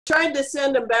Tried to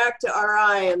send them back to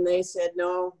RI and they said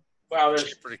no. Well, Their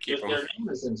name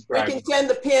is We inscribed. can send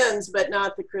the pins, but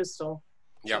not the crystal.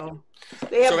 Yeah. So,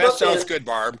 they have So that sounds bookends. good,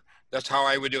 Barb. That's how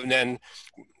I would do it. And then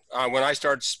when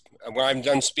I'm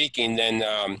done speaking,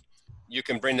 then you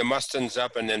can bring the Mustons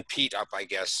up and then Pete up, I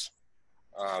guess.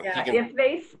 Yeah, if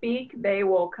they speak, they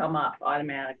will come up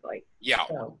automatically. Yeah.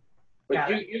 So, But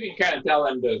you can kind of tell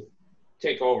them to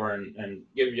take over and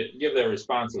give their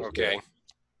responses. Okay.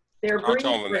 they're I'll brief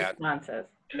tell them that. responses.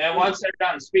 And then once they're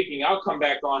done speaking, I'll come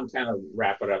back on, kind of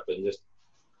wrap it up and just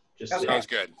Okay. Sounds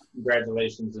good.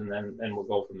 congratulations, and then we'll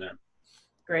go from there.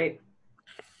 Great.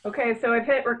 Okay, so I've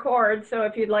hit record. So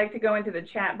if you'd like to go into the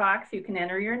chat box, you can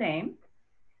enter your name.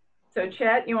 So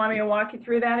Chet, you want me to walk you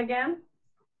through that again?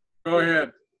 Go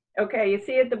ahead. Okay, you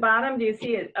see at the bottom, do you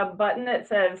see a button that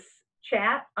says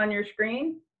chat on your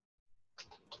screen?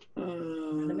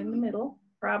 I'm in the middle,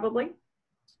 probably.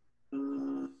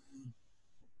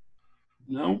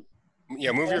 No,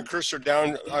 Yeah, move your cursor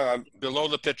down below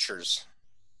the pictures.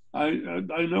 I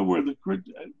know where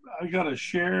I gotta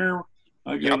share.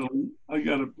 I gotta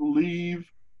leave.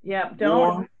 Yep,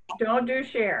 More. don't do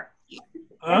share.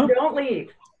 Huh? And don't leave.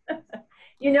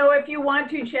 You know, if you want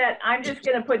to, Chet, I'm just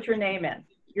gonna put your name in.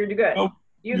 You're good. Oh,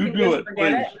 you you can do just it,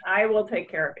 forget please. it. I will take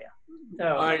care of you.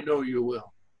 So I know you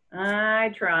will.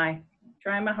 I try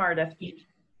my hardest.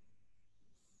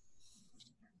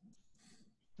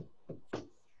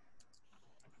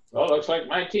 Well, looks like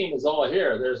my team is all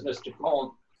here. There's Mr.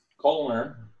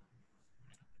 Colner.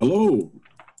 Hello,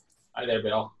 Hi there,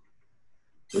 Bill.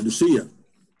 good to see you.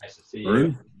 Nice to see you.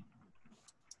 Vern.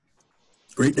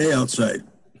 Great day outside.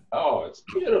 Oh, it's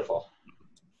beautiful.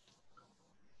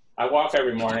 I walk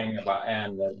every morning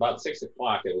about 6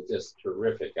 o'clock. It was just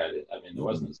terrific. I mean, there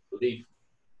wasn't leaf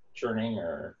churning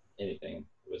or anything.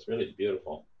 It was really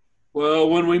beautiful. Well,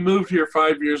 when we moved here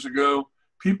 5 years ago,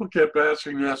 people kept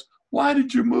asking us, "Why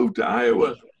did you move to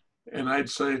Iowa?" And I'd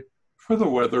say, "For the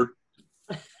weather."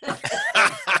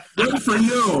 Good for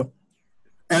you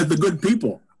and the good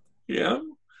people. Yeah,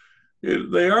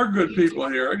 they are good people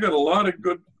here. I got a lot of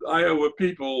good Iowa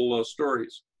people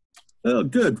stories. Oh,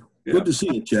 good. Yeah. Good to see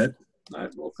you, Chet.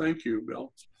 Well, thank you,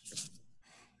 Bill.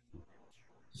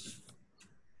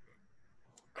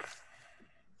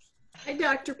 Hi,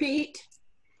 Dr. Pete.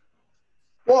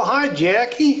 Well, hi,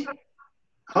 Jackie.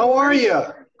 How are you?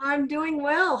 I'm doing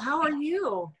well. How are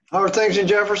you? How are things in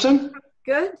Jefferson?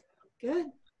 Good, good.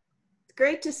 It's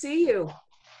great to see you.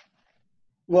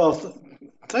 Well,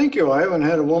 thank you. I haven't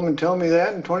had a woman tell me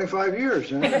that in 25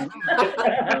 years.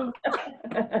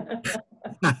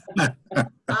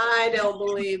 I don't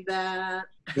believe that.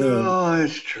 Oh,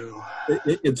 that's true.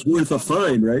 It's worth a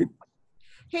fine, right?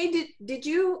 Hey, did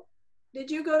you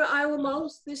go to Iowa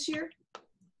Most this year?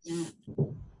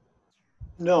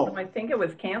 No, I think it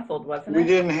was canceled, wasn't we it?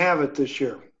 didn't have it this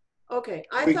year. Okay,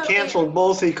 We canceled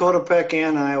both Ecotepec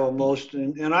and Iowa Most,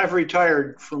 and I've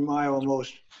retired from Iowa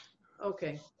Most.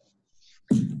 Okay.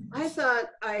 I thought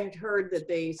I had heard that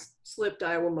they slipped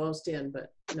Iowa Most in,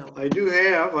 but no. I do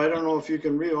have. I don't know if you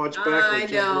can read. Oh, it's backwards. I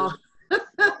know.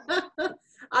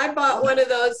 I bought one of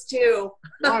those too.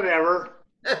 Whatever.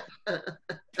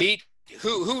 Pete,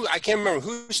 who I can't remember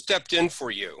who stepped in for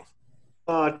you.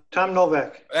 Tom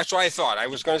Novak. That's what I thought. I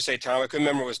was going to say Tom. I couldn't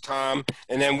remember it was Tom.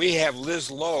 And then we have Liz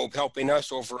Loeb helping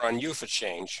us over on Youth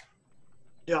Exchange.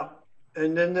 Yeah,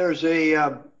 and then there's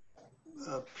a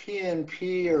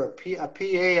PNP or a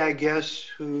PA, I guess,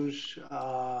 who's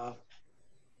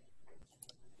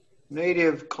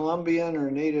native Colombian or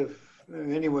native.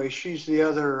 Anyway, she's the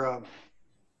other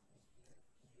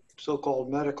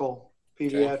so-called medical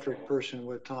pediatric person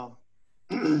with Tom.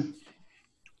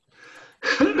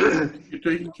 You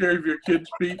taking care of your kids,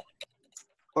 Pete?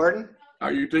 Pardon?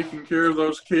 Are you taking care of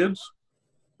those kids?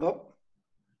 Oh,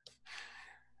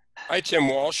 Hi, Tim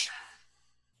Walsh.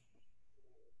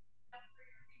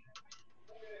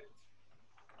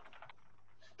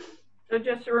 So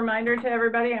just a reminder to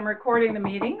everybody, I'm recording the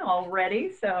meeting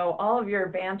already. So all of your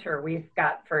banter we've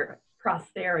got for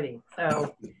posterity.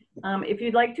 So if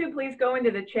you'd like to, please go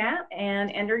into the chat and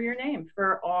enter your name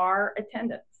for our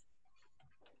attendance.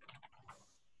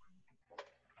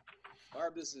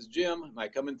 Barb, this is Jim. Am I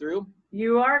coming through?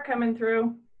 You are coming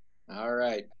through. All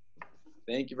right.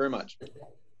 Thank you very much.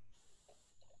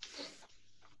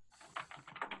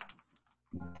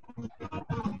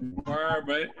 Barb,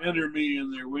 enter me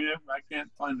in there, will you? I can't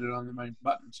find it on my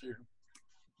buttons here.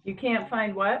 You can't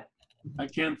find what? I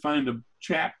can't find a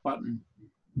chat button.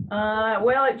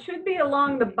 Well, it should be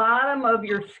along the bottom of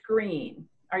your screen.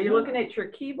 Are you looking at your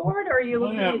keyboard or are you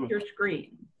looking at your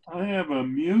screen? I have a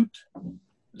mute,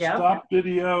 Yep. stop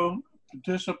video,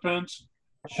 participants,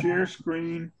 share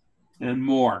screen, and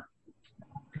more.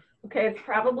 Okay, it's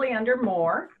probably under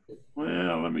more.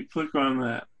 Well, let me click on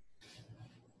that.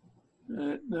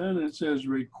 Then it says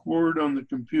record on the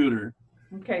computer.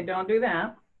 Okay, don't do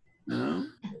that. No,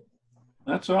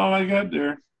 that's all I got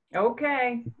there.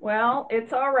 Okay, well,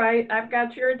 it's all right. I've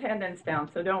got your attendance down,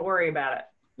 so don't worry about it.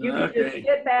 You can just Okay.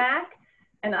 sit back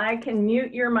and I can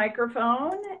mute your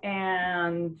microphone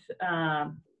and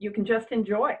you can just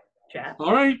enjoy, chat.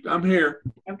 All right, I'm here.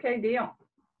 Okay, deal.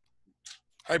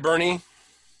 Hi, Bernie.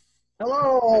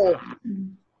 Hello.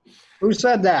 Who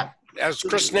said that? That's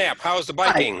Chris Knapp. How's the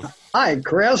biking? Hi,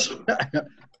 Chris.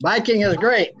 Biking is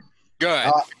great.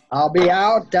 Good. I'll be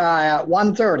out at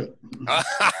 1:30.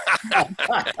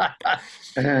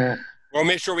 We'll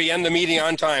make sure we end the meeting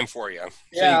on time for you, so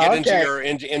Yeah, you can get okay.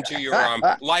 into your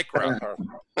lycra.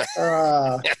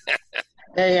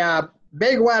 A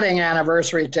big wedding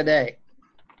anniversary today.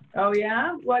 Oh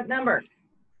yeah? What number?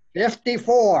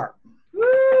 54.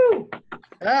 Woo!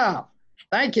 Yeah.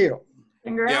 Thank you.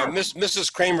 Congrats. Yeah,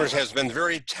 Mrs. Kramers has been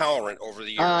very tolerant over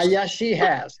the years. Yes, she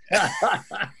has.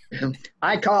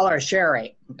 I call her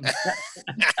Sherry.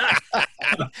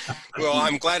 Well,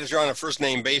 I'm glad that you're on a first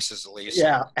name basis at least.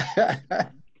 Yeah.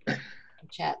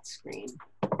 Chat screen.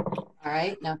 All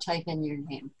right, now type in your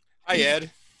name. Hi, Ed.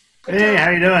 Hey,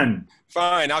 how you doing?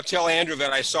 Fine. I'll tell Andrew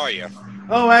that I saw you.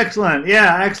 Oh, excellent.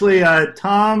 Yeah, actually,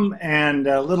 Tom and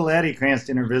little Eddie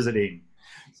Cranston are visiting.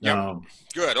 So, Yep.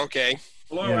 Good. Okay.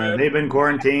 Hello, yeah, Ed. they've been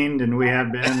quarantined and we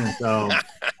have been, and so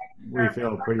we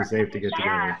feel pretty safe to get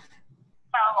together.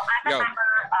 Yo.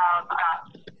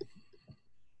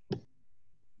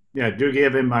 Yeah, do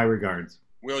give him my regards.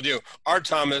 Will do. Art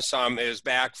Thomas is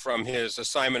back from his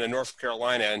assignment in North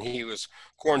Carolina, and he was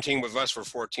quarantined with us for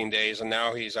 14 days, and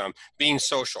now he's being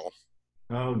social.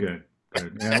 Oh, good.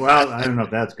 Good. Yeah, well, I don't know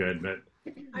if that's good, but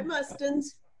Hi,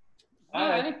 Mustons.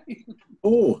 Hi.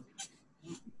 Oh,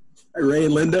 hi, Ray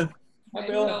and Linda. Hi,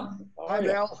 Bill. Hi,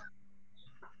 Bill.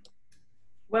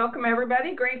 Welcome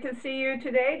everybody. Great to see you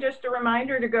today. Just a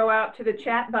reminder to go out to the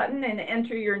chat button and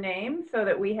enter your name so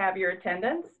that we have your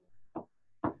attendance.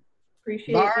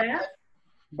 Appreciate that.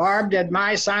 Barb, did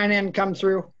my sign-in come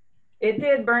through? It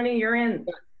did, Bernie. You're in.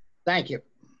 Thank you.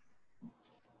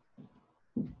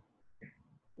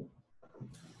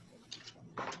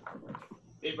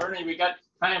 Hey, Bernie, we got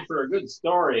time for a good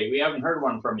story. We haven't heard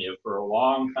one from you for a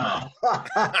long time.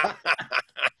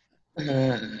 You're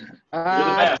the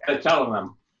best at telling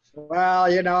them.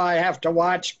 Well, you know, I have to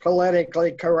watch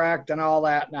politically correct and all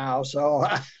that now, so.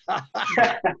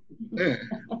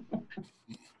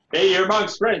 Hey, you're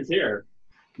amongst friends here.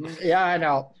 Yeah, I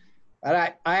know.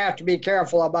 But I have to be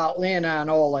careful about Lena and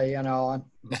Ole, you know.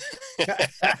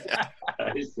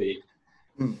 I see.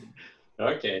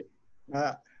 Okay.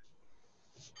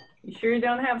 You sure you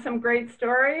don't have some great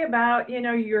story about, you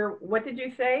know, your, what did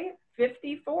you say?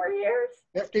 54 years?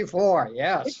 54,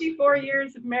 yes. 54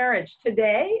 years of marriage.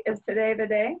 Today? Is today the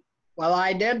day? Well,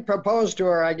 I did propose to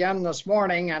her again this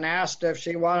morning and asked if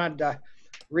she wanted to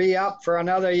re-up for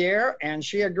another year, and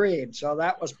she agreed. So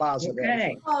that was positive.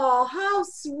 Okay. Oh, how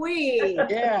sweet.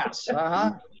 Yes.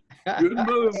 Good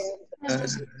move.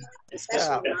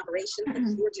 Especially in moderation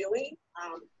that you're doing.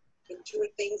 Doing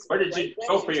things. Where did you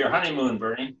go for your honeymoon,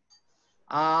 Bernie?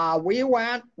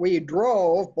 We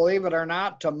drove, believe it or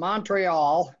not, to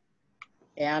Montreal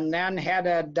and then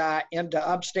headed into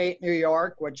upstate New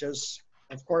York, which is,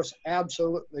 of course,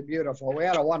 absolutely beautiful. We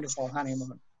had a wonderful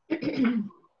honeymoon. In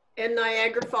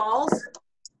Niagara Falls?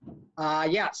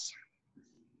 Yes,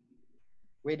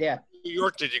 we did. New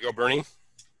York did you go, Bernie?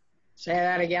 Say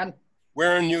that again?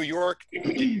 Where in New York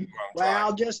did you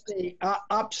Well, just the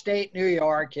upstate New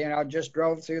York, you know, just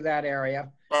drove through that area.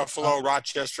 Buffalo,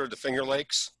 Rochester, the Finger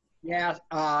Lakes? Yeah,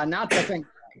 not the Finger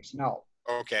Lakes, no.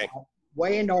 Okay.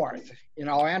 Way north, you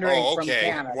know, entering Oh, from okay.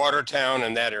 Canada. Watertown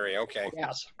and that area. Okay.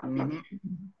 Yes. Mm-hmm.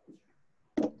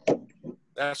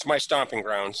 That's my stomping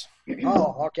grounds.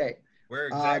 Oh, okay. Where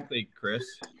exactly, Chris?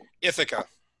 Ithaca.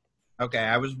 Okay,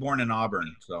 I was born in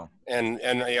Auburn, so. And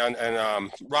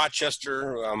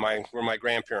Rochester, where my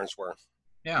grandparents were.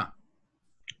 Yeah.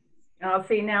 Oh,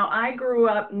 see, now I grew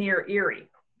up near Erie,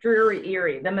 Drury,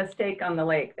 Erie, the mistake on the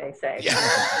lake, they say.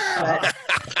 Yeah.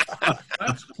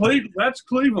 That's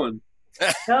Cleveland.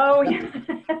 Oh, yeah.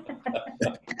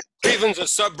 Cleveland's a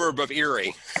suburb of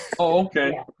Erie. Oh,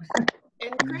 okay. Yeah.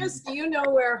 And Chris, do you know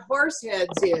where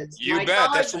Horseheads is? You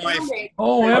bet. That's where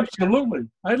Oh, absolutely.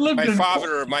 I lived my in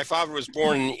father was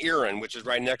born in Erin, which is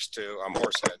right next to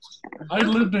Horseheads. I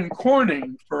lived in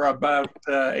Corning for about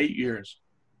 8 years.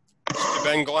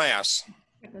 Ben Glass.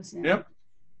 Yep.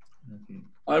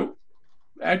 I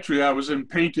was in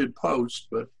Painted Post,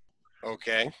 but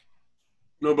Okay.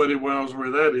 Nobody knows where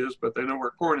that is, but they know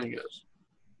where Corning is.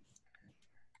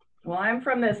 Well, I'm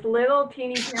from this little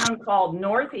teeny town called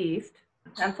Northeast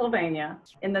Pennsylvania,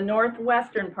 in the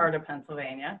northwestern part of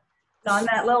Pennsylvania. It's on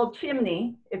that little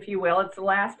chimney, if you will. It's the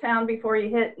last town before you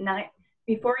hit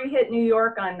New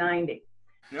York on 90.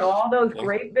 Yep. So all those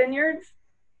grape vineyards.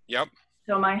 Yep.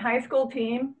 So my high school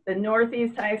team, the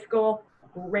Northeast High School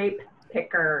grape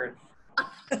pickers.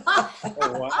 Oh,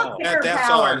 wow. Picker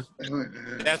power.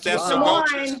 That's the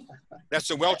Welch's. That's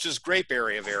the Welch's grape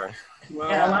area there. Well,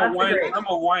 Yeah, I'm lots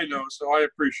a wino, so I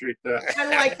appreciate that.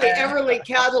 Kind of like the Everly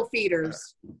cattle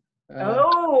feeders.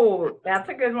 Oh, that's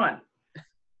a good one.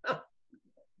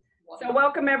 So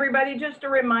welcome everybody. Just a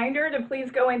reminder to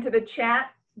please go into the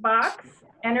chat box,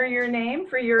 enter your name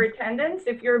for your attendance.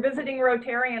 If you're a visiting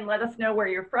Rotarian, let us know where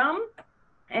you're from.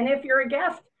 And if you're a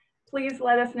guest, please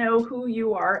let us know who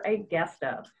you are a guest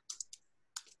of.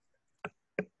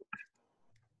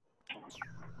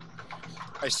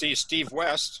 I see Steve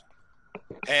West.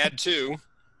 Add to.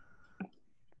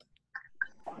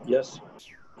 Yes.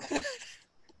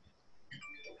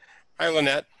 Hi,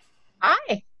 Lynette.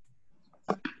 Hi.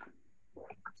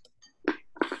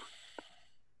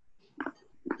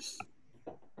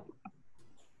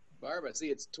 Barb, I see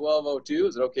it's 12:02.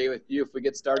 Is it okay with you if we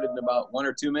get started in about 1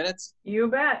 or 2 minutes? You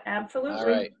bet, absolutely. All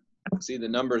right. See, the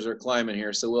numbers are climbing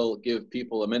here, so we'll give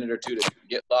people a minute or two to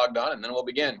get logged on, and then we'll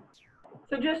begin.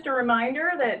 So just a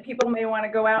reminder that people may want to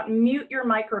go out and mute your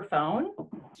microphone.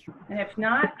 And if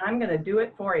not, I'm going to do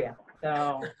it for you.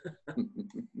 So.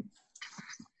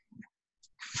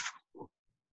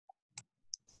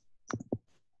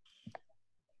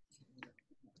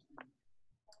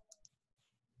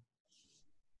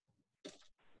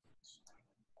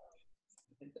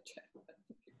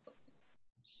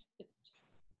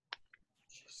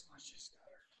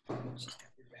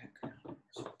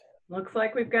 Looks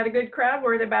like we've got a good crowd.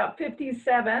 We're at about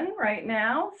 57 right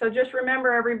now. So just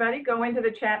remember, everybody, go into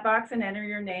the chat box and enter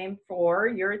your name for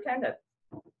your attendance.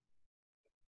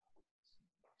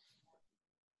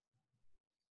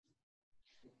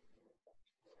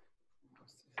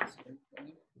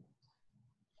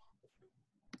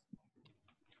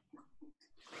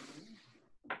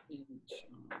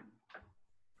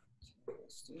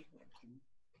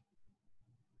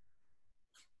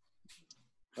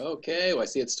 Okay, well, I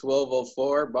see it's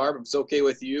 12:04. Barb, if it's okay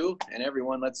with you and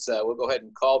everyone, we'll go ahead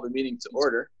and call the meeting to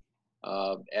order.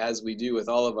 As we do with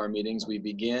all of our meetings, we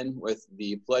begin with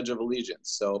the Pledge of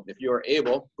Allegiance. So if you are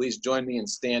able, please join me in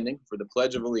standing for the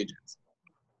Pledge of Allegiance.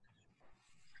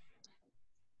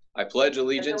 I pledge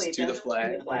allegiance to the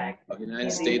flag of the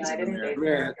United States of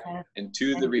America and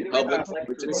to the republic for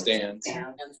which it stands,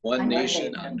 one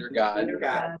nation under God,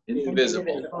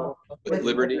 indivisible, with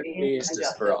liberty and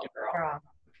justice for all.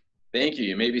 Thank you.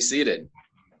 You may be seated.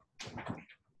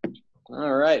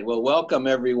 All right. Well, welcome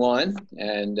everyone,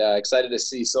 and excited to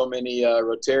see so many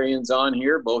Rotarians on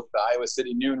here, both the Iowa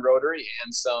City Noon Rotary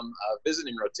and some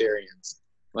visiting Rotarians.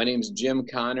 My name is Jim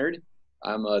Conard.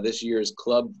 I'm this year's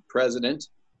club president.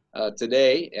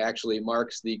 Today actually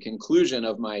marks the conclusion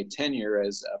of my tenure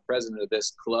as president of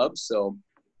this club, so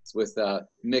it's with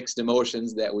mixed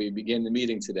emotions that we begin the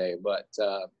meeting today, but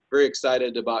very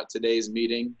excited about today's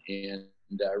meeting and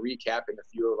recapping a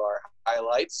few of our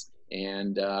highlights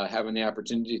and having the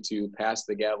opportunity to pass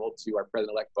the gavel to our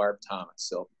president-elect Barb Thomas.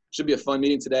 So should be a fun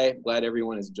meeting today. Glad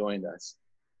everyone has joined us.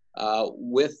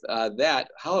 With that,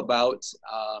 how about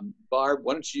Barb,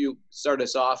 why don't you start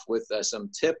us off with some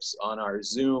tips on our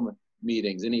Zoom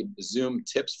meetings? Any Zoom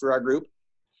tips for our group?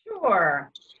 Sure.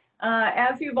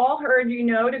 As you've all heard, you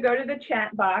know to go to the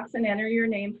chat box and enter your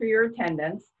name for your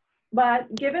attendance.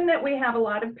 But given that we have a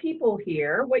lot of people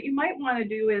here, what you might want to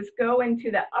do is go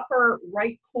into the upper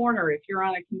right corner if you're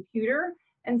on a computer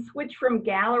and switch from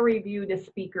gallery view to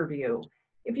speaker view.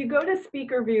 If you go to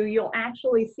speaker view, you'll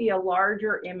actually see a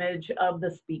larger image of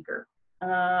the speaker.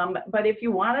 But if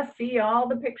you want to see all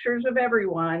the pictures of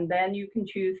everyone, then you can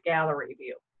choose gallery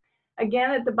view.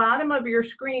 Again, at the bottom of your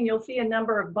screen, you'll see a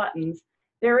number of buttons.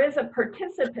 There is a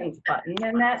participants button,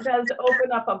 and that does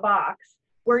open up a box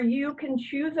where you can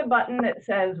choose a button that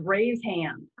says raise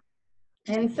hand.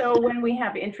 And so when we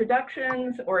have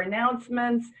introductions or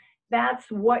announcements, that's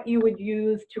what you would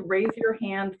use to raise your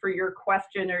hand for your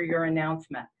question or your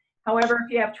announcement. However,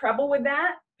 if you have trouble with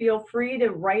that, feel free to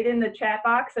write in the chat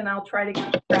box and I'll try to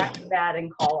keep track of that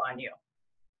and call on you.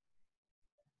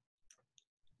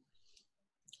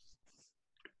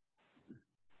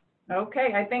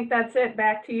 Okay, I think that's it.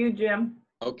 Back to you, Jim.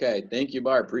 Okay, thank you,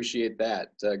 Barb. Appreciate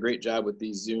that. Great job with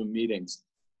these Zoom meetings.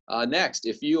 Next,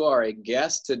 if you are a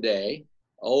guest today,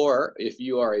 Or if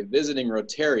you are a visiting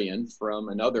Rotarian from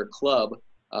another club,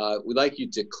 we'd like you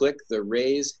to click the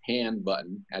raise hand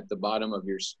button at the bottom of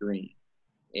your screen.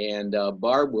 And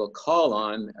Barb will call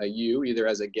on you either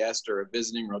as a guest or a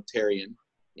visiting Rotarian.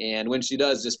 And when she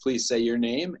does, just please say your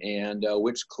name and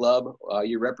which club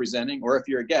you're representing, or if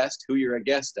you're a guest, who you're a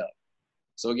guest of.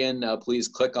 So again, please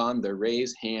click on the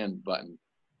raise hand button.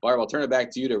 Barb, I'll turn it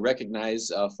back to you to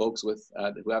recognize folks with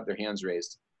who have their hands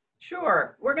raised.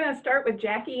 Sure. We're going to start with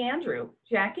Jackie Andrew.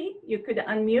 Jackie, you could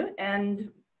unmute and...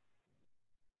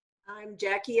 I'm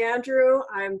Jackie Andrew.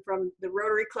 I'm from the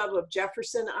Rotary Club of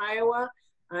Jefferson, Iowa.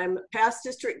 I'm past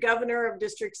district governor of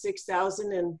District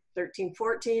 6000 in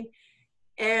 13-14.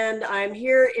 And I'm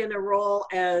here in a role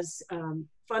as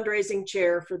fundraising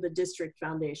chair for the district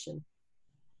foundation.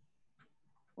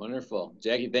 Wonderful.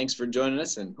 Jackie, thanks for joining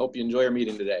us and hope you enjoy our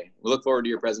meeting today. We look forward to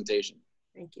your presentation.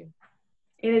 Thank you.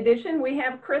 In addition, we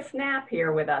have Chris Knapp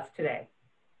here with us today.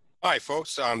 Hi,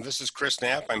 folks. This is Chris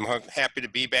Knapp. I'm happy to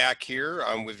be back here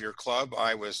with your club.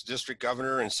 I was district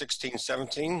governor in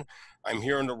 16-17. I'm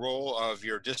here in the role of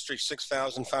your District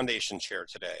 6000 Foundation Chair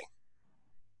today.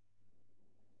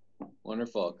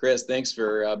 Wonderful. Chris, thanks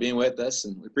for being with us,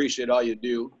 and we appreciate all you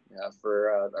do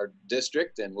for our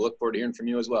district, and we'll look forward to hearing from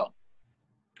you as well.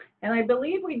 And I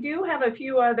believe we do have a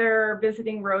few other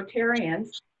visiting Rotarians.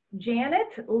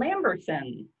 Janet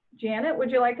Lamberson. Janet, would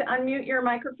you like to unmute your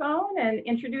microphone and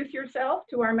introduce yourself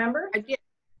to our members? I did.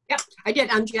 Yeah, I did.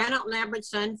 I'm Janet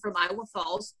Lamberson from Iowa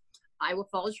Falls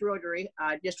Rotary,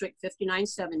 District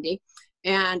 5970.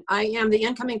 And I am the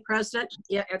incoming president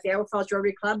at the Iowa Falls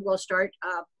Rotary Club. We'll start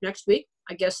next week,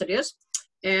 I guess it is.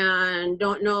 And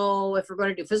don't know if we're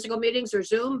going to do physical meetings or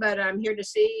Zoom, but I'm here to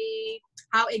see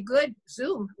how a good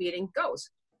Zoom meeting goes.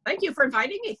 Thank you for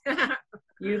inviting me.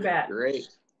 You bet. Great.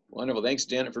 Wonderful. Thanks,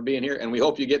 Janet, for being here. And we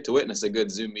hope you get to witness a good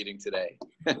Zoom meeting today.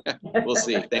 We'll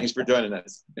see. Thanks for joining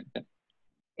us.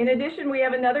 In addition, we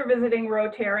have another visiting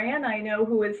Rotarian I know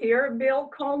who is here, Bill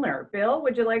Colner. Bill,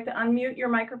 would you like to unmute your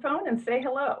microphone and say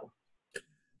hello?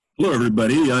 Hello,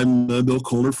 everybody. I'm Bill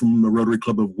Colner from the Rotary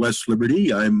Club of West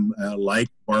Liberty. I'm, like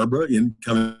Barbara,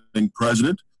 incoming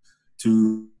president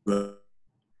to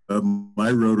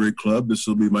my Rotary Club. This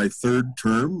will be my third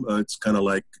term. It's kind of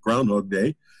like Groundhog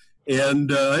Day.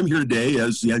 And I'm here today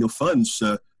as the annual funds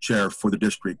chair for the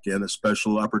district and a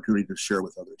special opportunity to share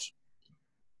with others.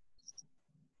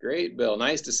 Great, Bill.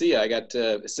 Nice to see you. I got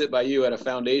to sit by you at a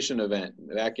foundation event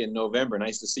back in November.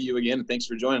 Nice to see you again. Thanks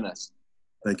for joining us.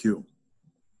 Thank you.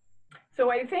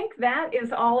 So I think that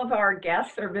is all of our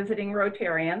guests or visiting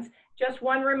Rotarians. Just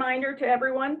one reminder to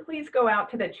everyone, please go out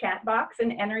to the chat box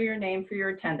and enter your name for your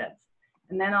attendance.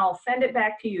 And then I'll send it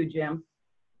back to you, Jim.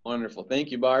 Wonderful.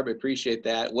 Thank you, Barb. I appreciate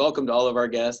that. Welcome to all of our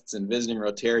guests and visiting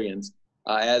Rotarians.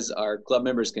 As our club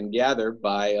members can gather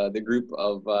by the group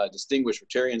of distinguished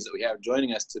Rotarians that we have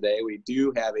joining us today, we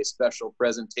do have a special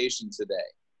presentation today,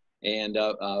 and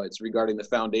it's regarding the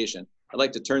foundation. I'd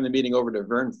like to turn the meeting over to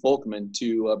Vern Folkman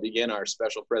to begin our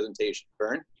special presentation.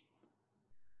 Vern?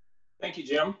 Thank you,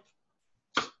 Jim.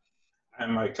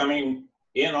 Am I coming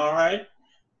in all right?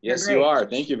 Yes, you are.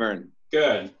 Thank you, Vern.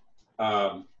 Good.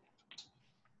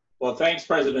 Well, thanks,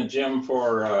 President Jim,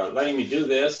 for letting me do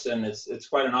this, and it's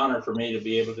quite an honor for me to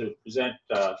be able to present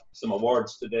some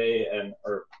awards today,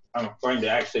 or I'm going to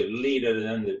actually lead it,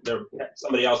 and then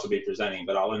somebody else will be presenting,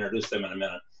 but I'll introduce them in a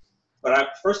minute. But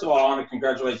first of all, I want to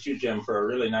congratulate you, Jim, for a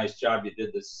really nice job you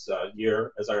did this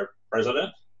year as our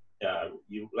president.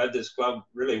 You led this club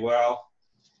really well,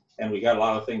 and we got a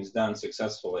lot of things done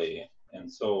successfully,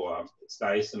 and so it's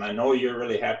nice, and I know you're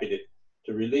really happy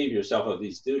to relieve yourself of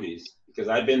these duties, because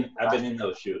I've been in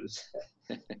those shoes.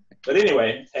 But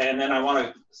anyway, and then I want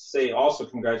to say also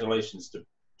congratulations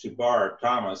to Barb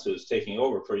Thomas, who's taking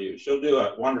over for you. She'll do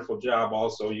a wonderful job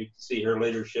also. You can see her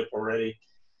leadership already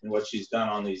and what she's done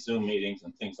on these Zoom meetings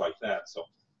and things like that. So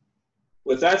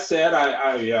with that said,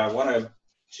 I wanted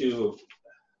to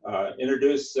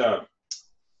introduce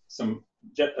some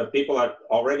people that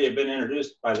already have been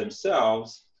introduced by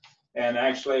themselves. And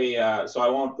actually, so I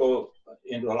won't go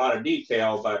into a lot of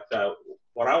detail, but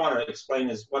what I want to explain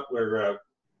is what we're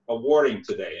awarding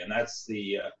today, and that's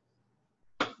the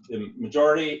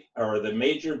majority or the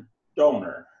major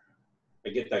donor. I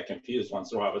get that confused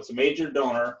once in a while, but it's a major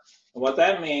donor. And what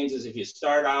that means is if you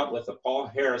start out with a Paul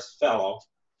Harris Fellow,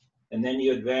 and then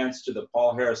you advance to the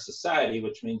Paul Harris Society,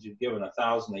 which means you've given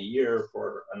 $1,000 a year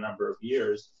for a number of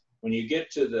years. When you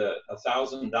get to the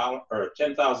 $1,000 or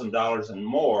 $10,000 and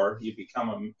more, you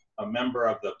become a member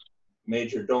of the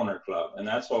Major Donor Club, and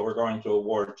that's what we're going to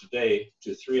award today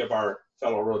to 3 of our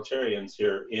fellow Rotarians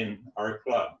here in our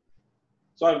club.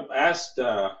 So I've asked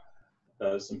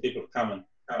some people to come and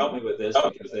help me with this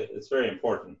because it's very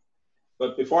important.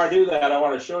 But before I do that, I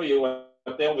want to show you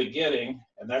what they'll be getting,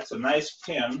 and that's a nice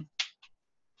pin.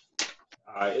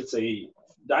 It's a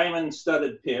diamond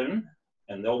studded pin,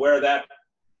 and they'll wear that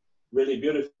really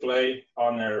beautifully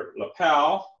on their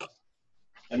lapel.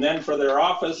 And then for their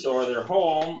office or their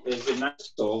home is a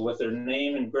nice tool with their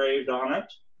name engraved on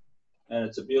it. And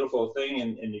it's a beautiful thing,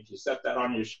 and if you set that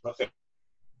on your shelf,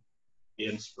 the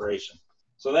inspiration.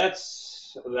 So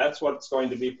that's what's going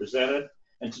to be presented.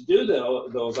 And to do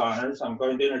those honors, I'm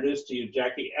going to introduce to you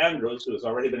Jackie Andrews, who has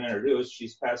already been introduced.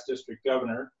 She's past district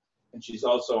governor, and she's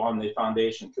also on the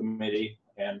foundation committee,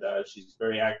 and she's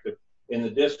very active in the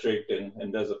district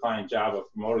and does a fine job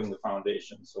of promoting the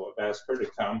foundation. So I've asked her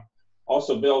to come.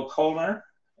 Also Bill Colner,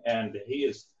 and he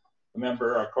is a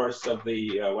member, of course, of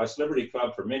the West Liberty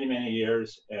Club for many, many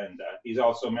years, and he's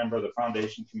also a member of the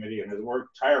foundation committee and has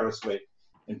worked tirelessly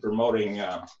in promoting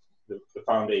the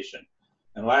foundation.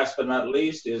 And last but not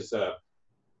least is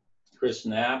Chris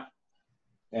Knapp,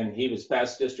 and he was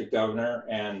past district governor,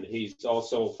 and he's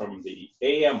also from the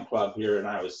AM Club here in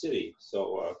Iowa City.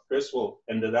 So Chris will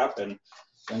end it up, and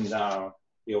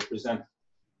he'll present,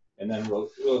 and then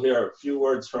we'll hear a few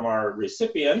words from our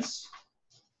recipients.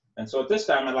 And so at this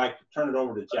time, I'd like to turn it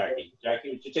over to Jackie.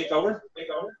 Jackie, would you take over?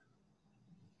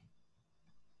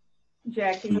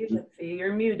 Jackie, let's see,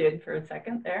 you're muted for a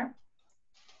second there.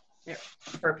 There,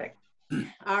 perfect.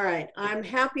 All right, I'm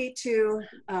happy to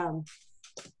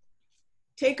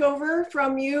take over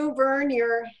from you, Vern.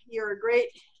 You're a great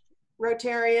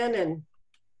Rotarian,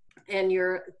 and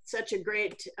you're such a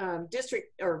great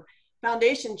district or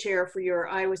foundation chair for your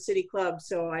Iowa City Club.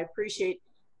 So I appreciate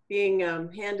being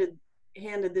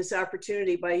handed this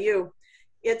opportunity by you.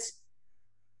 It's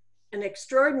an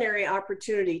extraordinary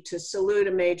opportunity to salute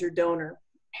a major donor,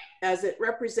 as it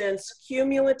represents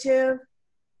cumulative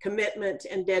commitment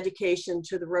and dedication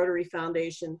to the Rotary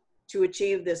Foundation to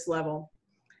achieve this level.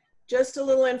 Just a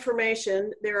little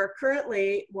information, there are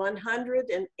currently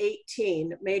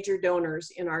 118 major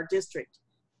donors in our district,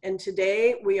 and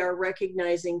today we are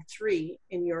recognizing 3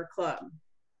 in your club.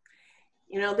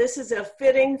 You know, this is a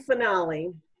fitting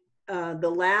finale,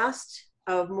 the last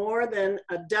of more than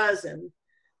a dozen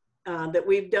that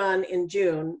we've done in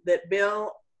June that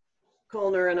Bill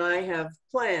Colner and I have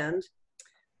planned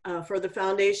for the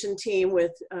foundation team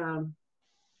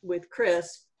with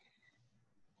Chris.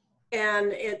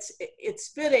 And it's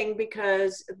fitting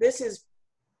because this is,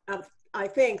 I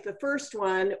think, the first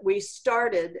one we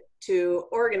started to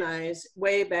organize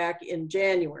way back in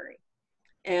January.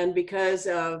 And because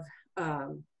of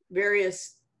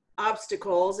various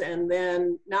obstacles and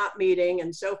then not meeting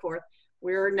and so forth,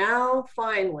 we're now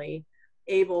finally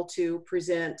able to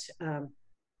present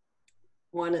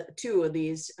 2 of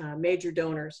these major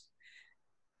donors.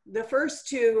 The first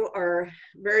 2 are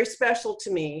very special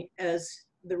to me, as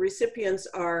the recipients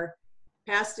are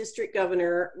past district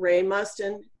governor Ray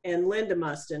Muston and Linda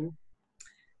Muston,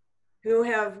 who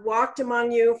have walked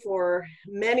among you for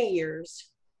many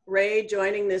years. Ray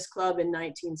joining this club in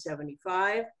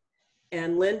 1975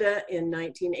 and Linda in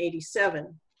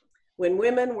 1987, when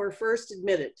women were first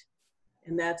admitted,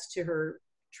 and that's to her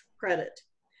credit.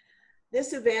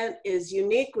 This event is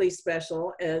uniquely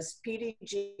special as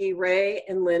PDG Ray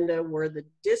and Linda were the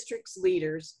district's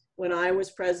leaders when I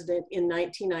was president in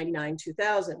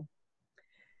 1999-2000.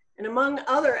 And among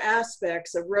other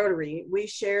aspects of Rotary, we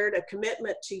shared a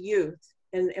commitment to youth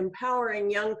and empowering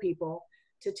young people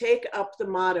to take up the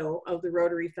motto of the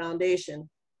Rotary Foundation,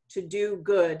 to do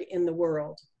good in the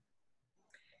world.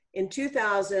 In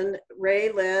 2000,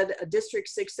 Ray led a District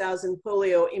 6000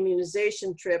 polio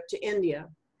immunization trip to India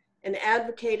and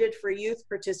advocated for youth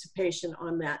participation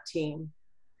on that team.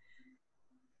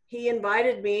 He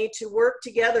invited me to work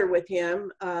together with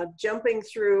him, jumping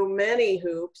through many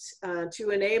hoops to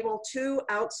enable 2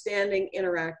 outstanding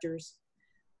interactors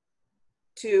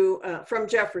from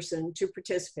Jefferson to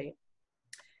participate.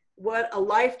 What a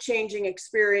life-changing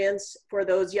experience for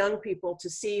those young people to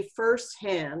see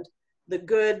firsthand the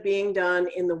good being done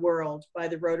in the world by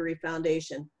the Rotary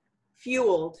Foundation,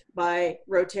 fueled by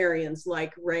Rotarians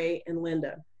like Ray and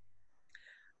Linda.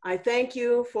 I thank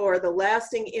you for the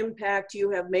lasting impact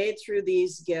you have made through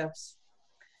these gifts.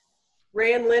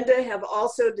 Ray and Linda have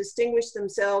also distinguished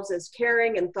themselves as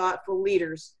caring and thoughtful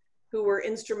leaders who were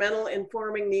instrumental in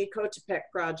forming the Ecotepec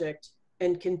project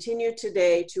and continue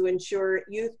today to ensure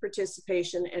youth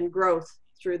participation and growth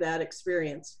through that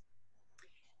experience.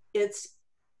 It's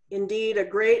indeed a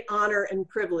great honor and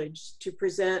privilege to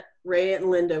present Ray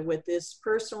and Linda with this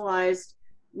personalized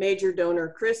major donor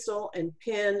crystal and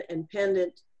pin and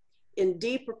pendant in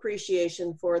deep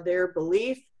appreciation for their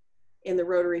belief in the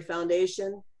Rotary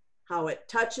Foundation, how it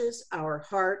touches our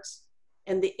hearts,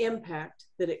 and the impact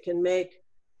that it can make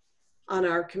on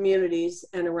our communities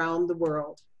and around the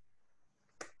world.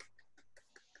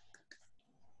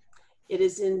 It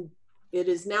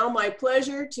is now my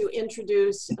pleasure to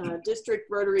introduce District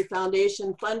Rotary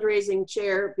Foundation Fundraising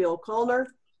Chair Bill Colner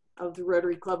of the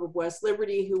Rotary Club of West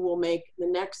Liberty, who will make the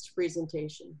next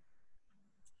presentation.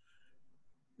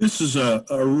 This is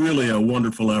really a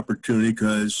wonderful opportunity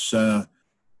because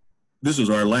this is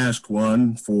our last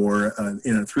one for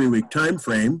in a 3-week time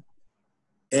frame.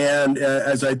 And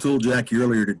as I told Jackie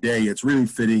earlier today, it's really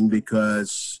fitting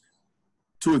because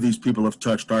 2 of these people have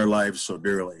touched our lives so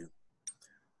dearly.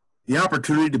 The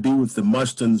opportunity to be with the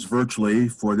Mustons virtually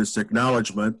for this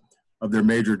acknowledgement of their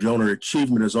major donor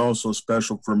achievement is also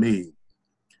special for me.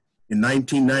 In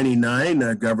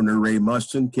 1999, Governor Ray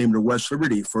Muston came to West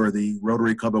Liberty for the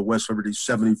Rotary Club of West Liberty's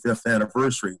 75th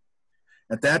anniversary.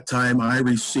 At that time, I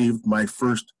received my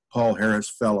first Paul Harris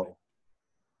Fellow.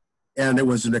 And it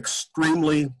was an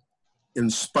extremely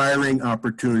inspiring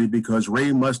opportunity because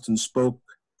Ray Muston spoke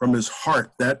from his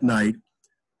heart that night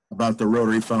about the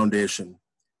Rotary Foundation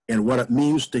and what it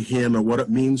means to him and what it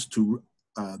means to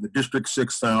the District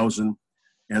 6000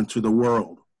 and to the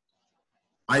world.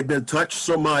 I've been touched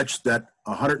so much that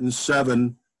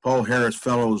 107 Paul Harris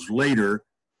Fellows later,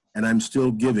 and I'm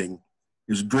still giving,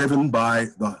 is driven by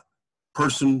the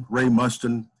person, Ray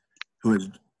Muston, who has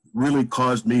really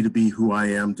caused me to be who I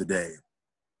am today.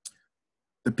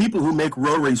 The people who make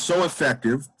Rotary so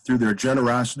effective through their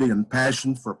generosity and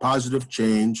passion for positive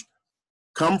change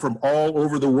come from all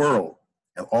over the world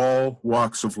and all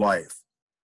walks of life.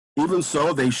 Even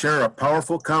so, they share a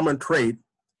powerful common trait.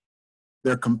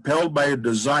 They're compelled by a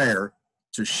desire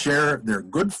to share their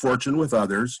good fortune with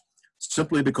others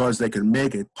simply because they can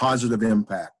make a positive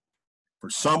impact for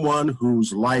someone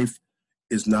whose life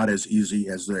is not as easy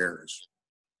as theirs.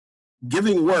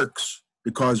 Giving works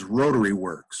because Rotary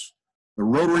works. The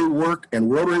Rotary work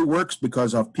and Rotary works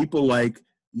because of people like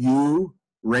you,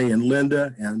 Ray and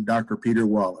Linda, and Dr. Peter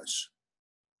Wallace.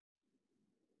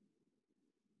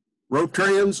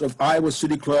 Rotarians of Iowa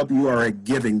City Club, you are a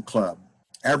giving club,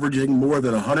 averaging more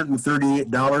than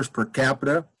 $138 per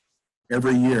capita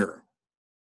every year.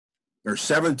 There are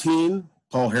 17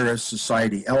 Paul Harris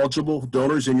Society eligible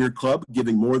donors in your club,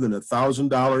 giving more than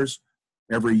 $1,000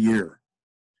 every year.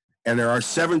 And there are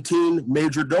 17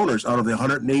 major donors out of the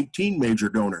 118 major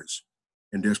donors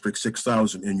in District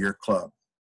 6000 in your club.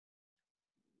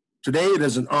 Today it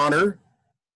is an honor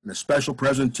and a special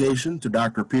presentation to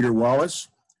Dr. Peter Wallace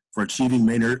for achieving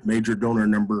major donor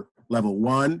number level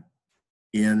 1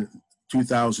 in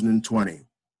 2020.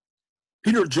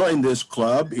 Peter joined this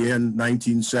club in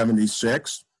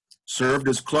 1976, served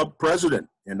as club president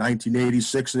in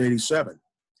 1986 and 87.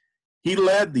 He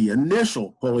led the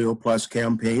initial Polio Plus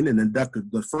campaign and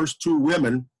inducted the first 2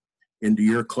 women into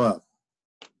your club.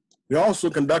 He also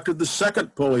conducted the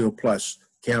second Polio Plus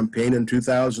campaign in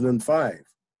 2005.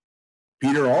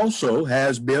 Peter also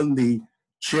has been the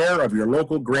chair of your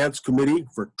local grants committee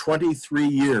for 23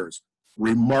 years.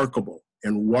 Remarkable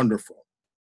and wonderful.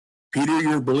 Peter,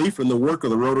 your belief in the work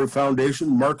of the Rotary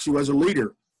Foundation marks you as a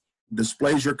leader,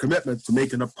 displays your commitment to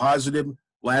making a positive,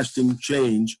 lasting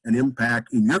change and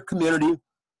impact in your community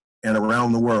and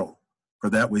around the world. For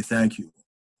that, we thank you.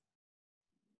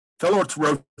 Fellow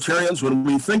Rotarians, when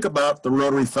we think about the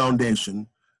Rotary Foundation,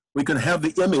 we can have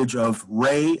the image of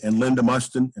Ray and Linda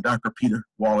Muston and Dr. Peter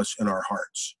Wallace in our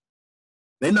hearts.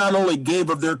 They not only gave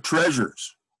of their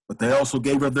treasures, but they also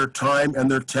gave of their time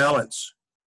and their talents.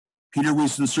 Peter, we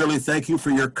sincerely thank you for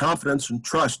your confidence and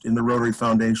trust in the Rotary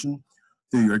Foundation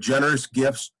through your generous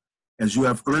gifts, as you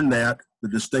have earned that, the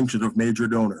distinction of major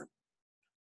donor.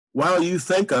 While you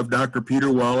think of Dr.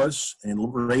 Peter Wallace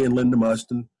and Ray and Linda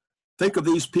Muston, think of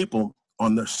these people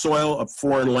on the soil of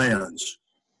foreign lands,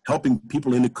 helping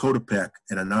people in Ecotepec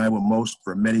and in Iowa most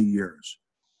for many years.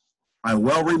 I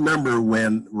well remember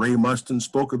when Ray Muston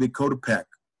spoke of Ecotepec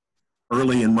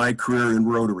early in my career in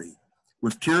Rotary.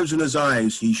 With tears in his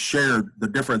eyes, he shared the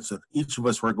difference that each of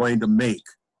us were going to make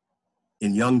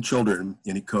in young children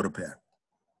in Ecotepec.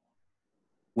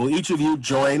 Will each of you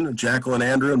join Jacqueline,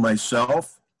 Andrew, and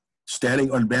myself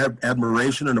standing on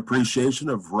admiration and appreciation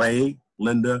of Ray,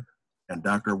 Linda, and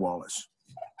Dr. Wallace?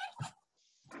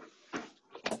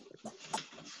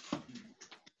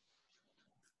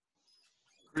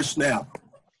 Chris Knapp.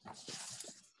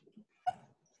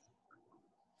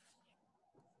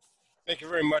 Thank you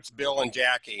very much, Bill and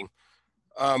Jackie.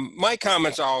 My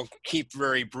comments I'll keep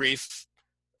very brief.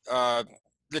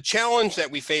 The challenge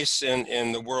that we face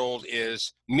in the world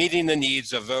is meeting the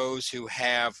needs of those who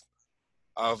have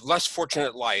of less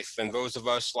fortunate life than those of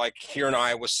us like here in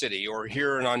Iowa City or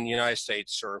here in the United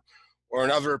States or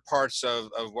in other parts of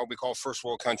what we call first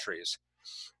world countries.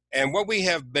 And what we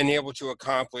have been able to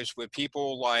accomplish with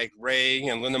people like Ray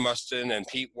and Linda Muston and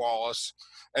Pete Wallace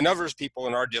and others people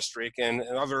in our district and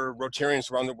other Rotarians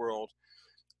around the world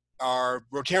are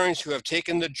Rotarians who have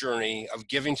taken the journey of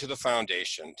giving to the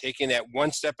foundation, taking that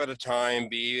one step at a time,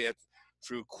 be it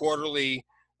through quarterly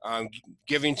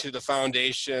giving to the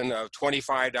foundation of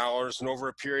 $25 and over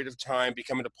a period of time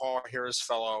becoming a Paul Harris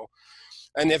Fellow.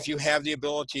 And if you have the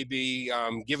ability to be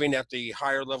giving at the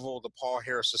higher level of the Paul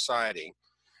Harris Society.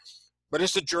 But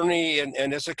it's a journey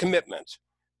and it's a commitment.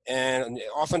 And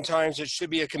oftentimes it should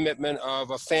be a commitment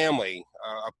of a family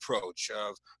approach,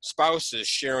 of spouses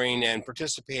sharing and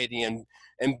participating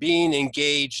and being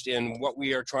engaged in what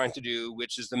we are trying to do,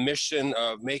 which is the mission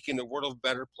of making the world a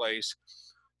better place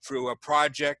through a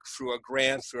project, through a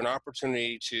grant, through an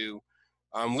opportunity to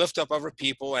lift up other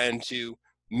people and to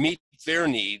meet their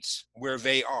needs where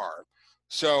they are.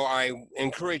 So I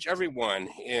encourage everyone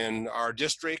in our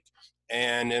district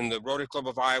and in the Rotary Club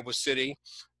of Iowa City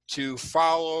to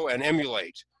follow and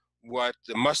emulate what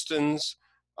the Mustons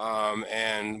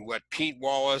and what Pete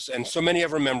Wallace and so many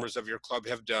other members of your club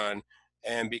have done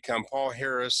and become Paul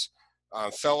Harris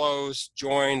fellows,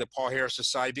 join the Paul Harris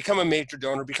Society, become a major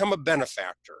donor, become a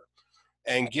benefactor,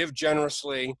 and give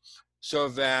generously so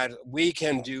that we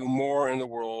can do more in the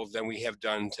world than we have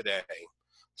done today.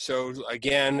 So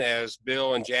again, as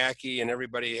Bill and Jackie and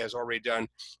everybody has already done,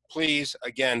 please,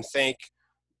 again, thank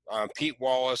Pete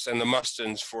Wallace and the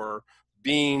Mustons for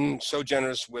being so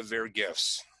generous with their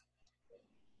gifts.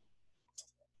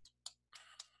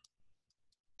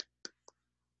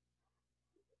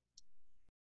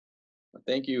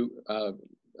 Thank you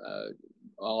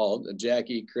all,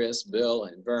 Jackie, Chris, Bill,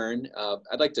 and Vern.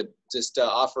 I'd like to just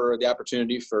offer the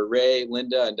opportunity for Ray,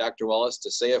 Linda, and Dr. Wallace to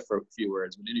say a few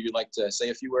words. Would any of you like to say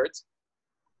a few words?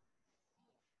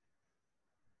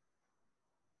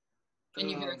 Can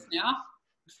you hear us now?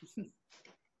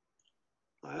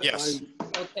 Yes.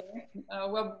 Okay.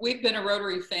 Well, we've been a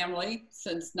Rotary family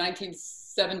since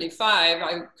 1975.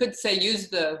 I could say use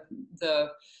the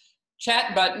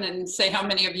chat button and say how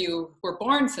many of you were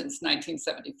born since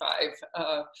 1975.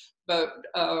 But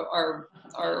our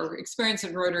experience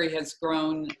in Rotary has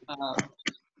grown.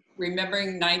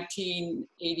 Remembering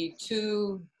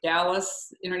 1982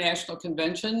 Dallas International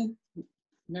Convention.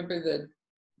 Remember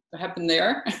what happened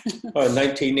there? Well, in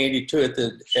 1982 at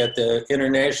the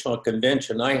International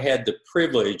Convention, I had the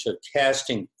privilege of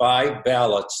casting 5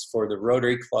 ballots for the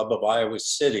Rotary Club of Iowa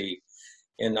City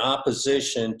in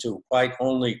opposition to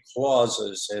white-only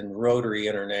clauses in Rotary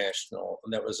International.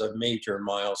 And that was a major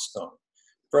milestone.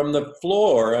 From the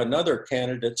floor, another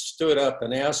candidate stood up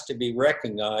and asked to be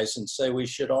recognized and say we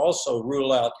should also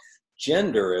rule out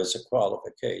gender as a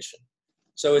qualification.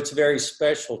 So it's very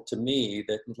special to me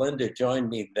that Linda joined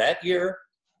me that year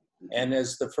and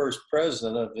as the first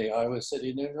president of the Iowa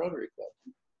City Noon Rotary Club.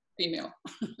 Female.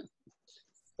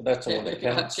 That's the one that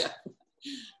counts. Gotcha.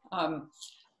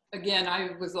 Again,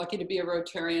 I was lucky to be a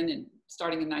Rotarian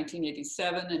starting in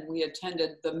 1987, and we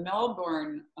attended the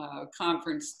Melbourne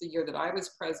conference the year that I was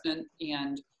president,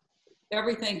 and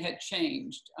everything had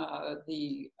changed.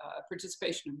 The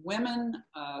participation of women,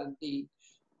 the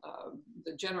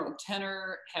general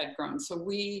tenor had grown. So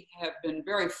we have been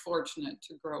very fortunate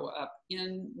to grow up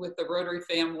with the Rotary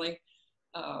family,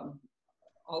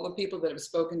 all the people that have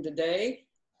spoken today,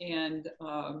 and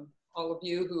all of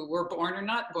you who were born or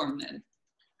not born then.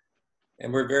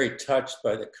 And we're very touched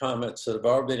by the comments that have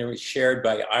already been shared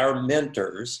by our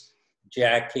mentors,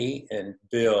 Jackie and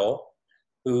Bill,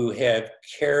 who have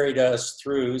carried us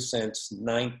through since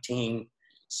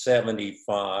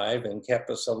 1975 and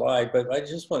kept us alive. But I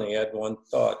just want to add one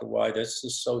thought to why this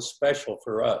is so special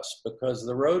for us, because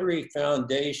the Rotary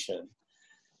Foundation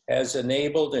has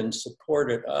enabled and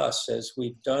supported us as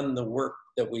we've done the work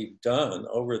that we've done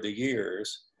over the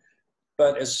years,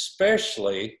 but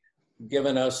especially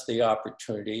given us the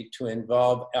opportunity to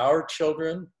involve our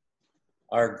children,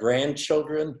 our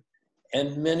grandchildren,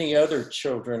 and many other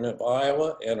children of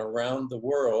Iowa and around the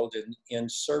world in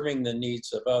serving the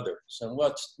needs of others. And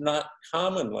what's not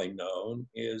commonly known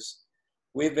is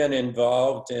we've been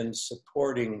involved in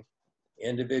supporting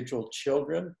individual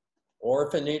children,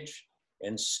 orphanage,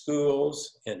 and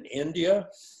schools in India,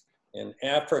 in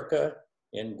Africa,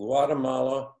 in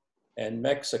Guatemala, and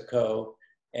Mexico,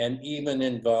 and even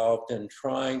involved in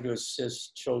trying to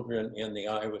assist children in the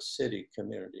Iowa City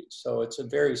community. So it's a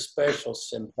very special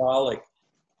symbolic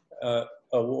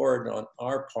award on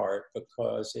our part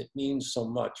because it means so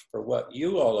much for what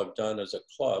you all have done as a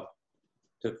club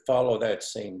to follow that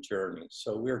same journey.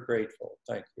 So we're grateful.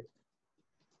 Thank you.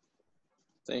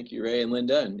 Thank you, Ray and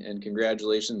Linda, and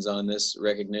congratulations on this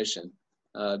recognition.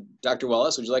 Dr.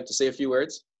 Wallace, would you like to say a few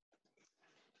words?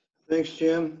 Thanks,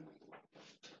 Jim.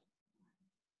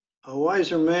 A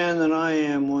wiser man than I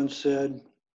am once said,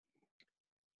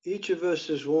 each of us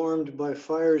is warmed by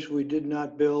fires we did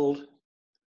not build,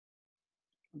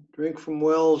 drink from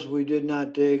wells we did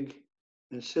not dig,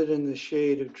 and sit in the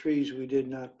shade of trees we did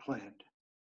not plant.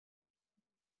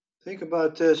 Think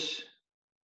about this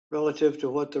relative to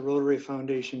what the Rotary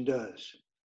Foundation does,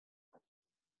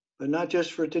 but not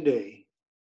just for today,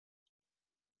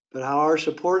 but how our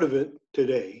support of it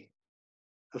today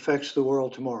affects the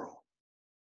world tomorrow.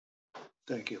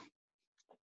 Thank you.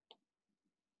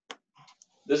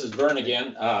 This is Vern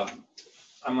again. I'm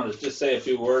going to just say a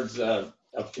few words of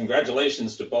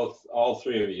congratulations to all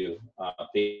three of you,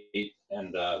 Pete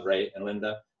and Ray and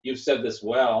Linda. You've said this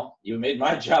well. You made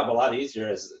my job a lot easier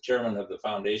as the chairman of the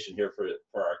foundation here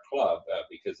for our club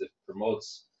because it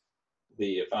promotes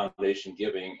the foundation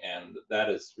giving, and that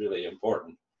is really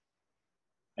important.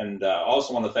 And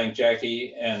also want to thank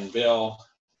Jackie and Bill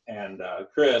and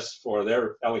Chris for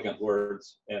their elegant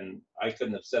words, and I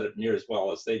couldn't have said it near as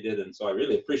well as they did, and so I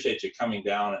really appreciate you coming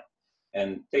down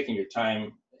and taking your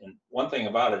time. And one thing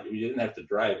about it, you didn't have to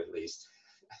drive at least.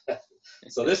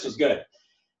 So this was good.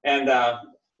 And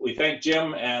we thank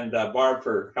Jim and Barb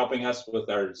for helping us with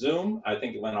our Zoom. I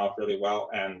think it went off really well,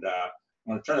 and I'm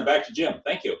going to turn it back to Jim.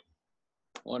 Thank you.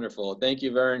 Wonderful. Thank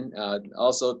you, Vern.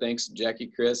 Also, thanks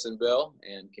Jackie, Chris, and Bill,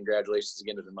 and congratulations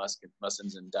again to the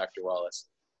Mustons and Dr. Wallace.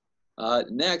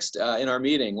 Next, in our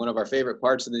meeting, one of our favorite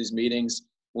parts of these meetings,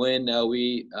 when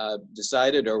we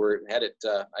decided, or had it,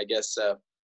 I guess,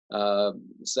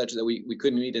 such that we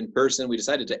couldn't meet in person, we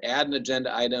decided to add an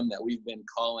agenda item that we've been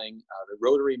calling the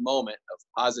Rotary Moment of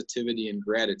Positivity and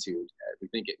Gratitude. We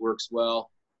think it works well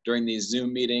during these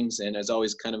Zoom meetings and is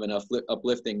always kind of an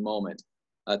uplifting moment.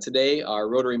 Today, our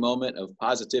Rotary Moment of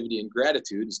Positivity and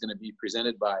Gratitude is going to be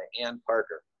presented by Ann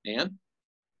Parker. Ann?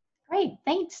 Great,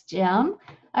 thanks, Jim.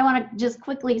 I want to just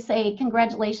quickly say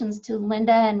congratulations to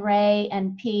Linda and Ray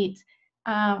and Pete.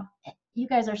 You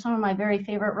guys are some of my very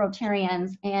favorite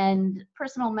Rotarians and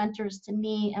personal mentors to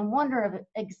me, and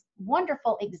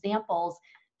wonderful examples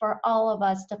for all of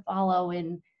us to follow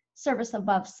in service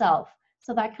above self.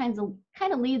 So that kind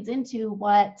of leads into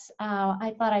what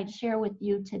I thought I'd share with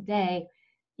you today.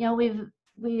 You know,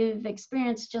 we've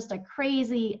experienced just a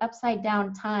crazy upside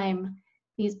down time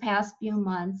these past few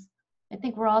months. I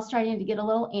think we're all starting to get a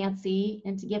little antsy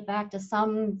and to get back to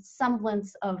some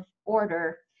semblance of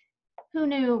order. Who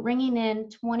knew ringing in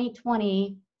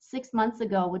 2020 6 months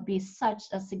ago would be such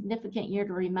a significant year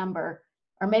to remember,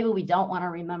 or maybe we don't want to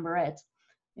remember it.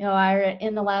 You know,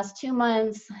 in the last 2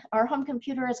 months, our home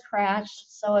computer has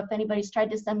crashed. So if anybody's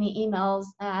tried to send me emails,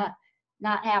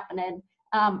 not happening.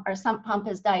 Our sump pump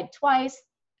has died twice.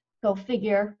 Go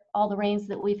figure, all the rains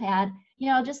that we've had. You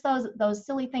know, just those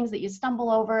silly things that you stumble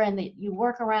over and that you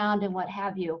work around and what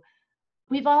have you.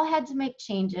 We've all had to make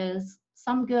changes,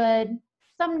 some good,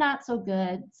 some not so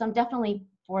good, some definitely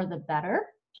for the better,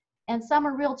 and some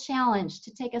a real challenge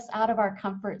to take us out of our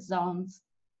comfort zones.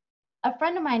 A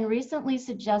friend of mine recently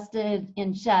suggested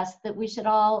in jest that we should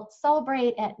all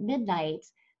celebrate at midnight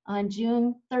on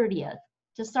June 30th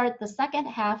to start the second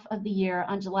half of the year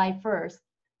on July 1st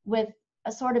with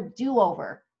a sort of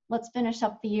do-over. Let's finish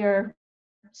up the year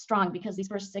strong because these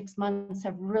first 6 months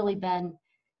have really been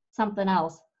something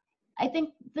else. I think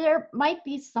there might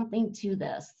be something to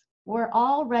this. We're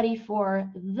all ready for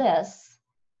this,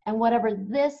 and whatever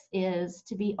this is,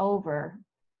 to be over.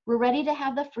 We're ready to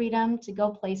have the freedom to go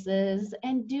places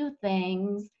and do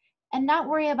things and not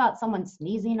worry about someone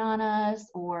sneezing on us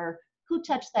or who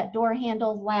touched that door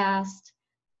handle last,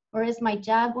 or is my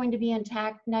job going to be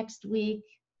intact next week?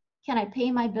 Can I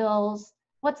pay my bills?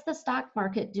 What's the stock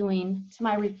market doing to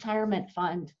my retirement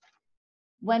fund?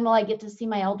 When will I get to see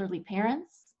my elderly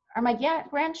parents? Are my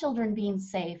grandchildren being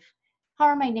safe? How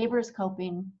are my neighbors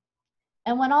coping?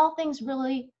 And when all things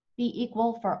really be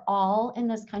equal for all in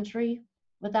this country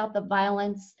without the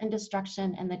violence and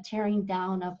destruction and the tearing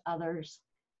down of others.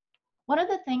 One of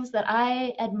the things that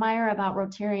I admire about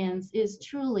Rotarians is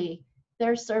truly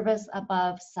their service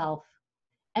above self.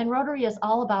 And Rotary is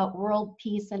all about world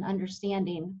peace and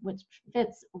understanding, which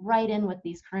fits right in with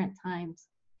these current times.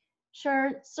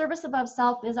 Sure, service above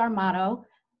self is our motto,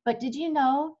 but did you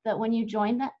know that when you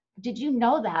joined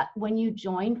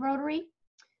Rotary?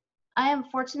 I am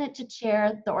fortunate to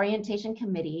chair the orientation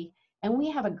committee, and we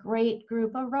have a great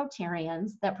group of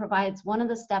Rotarians that provides one of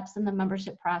the steps in the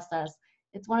membership process.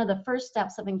 It's one of the first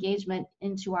steps of engagement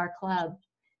into our club.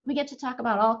 We get to talk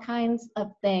about all kinds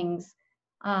of things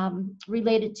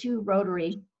related to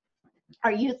Rotary.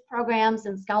 Our youth programs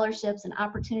and scholarships and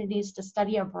opportunities to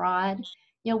study abroad.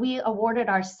 You know, we awarded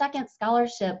our second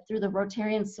scholarship through the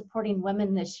Rotarians Supporting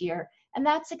Women this year. And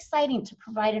that's exciting to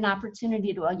provide an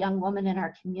opportunity to a young woman in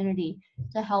our community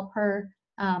to help her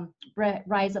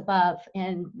rise above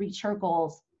and reach her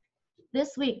goals.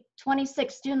 This week,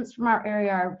 26 students from our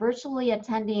area are virtually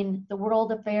attending the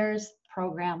World Affairs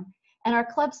program. And our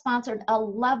club sponsored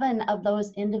 11 of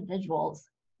those individuals.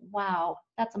 Wow,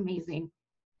 that's amazing.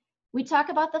 We talk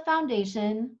about the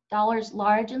foundation, dollars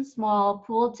large and small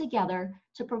pooled together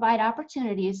to provide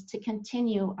opportunities to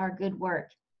continue our good work.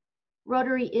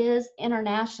 Rotary is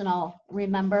international,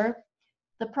 remember?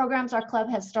 The programs our club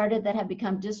has started that have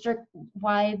become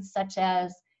district-wide, such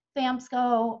as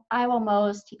FAMSCO, Iowa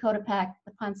Most, Hecotepec,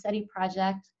 the Poncetti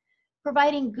Project,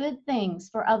 providing good things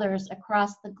for others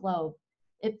across the globe.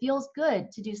 It feels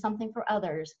good to do something for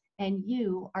others, and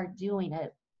you are doing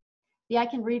it. The I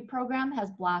Can Read program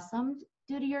has blossomed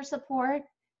due to your support.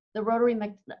 The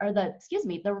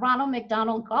the Ronald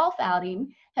McDonald Golf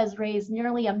Outing has raised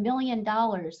nearly $1 million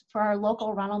for our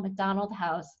local Ronald McDonald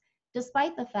House,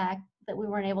 despite the fact that we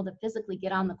weren't able to physically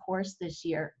get on the course this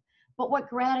year. But what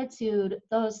gratitude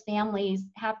those families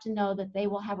have to know that they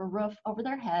will have a roof over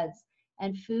their heads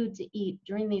and food to eat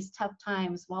during these tough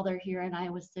times while they're here in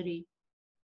Iowa City.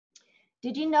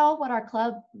 Did you know that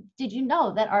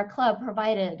our club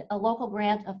provided a local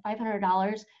grant of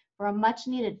 $500 for a much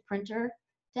needed printer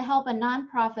to help a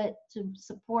nonprofit to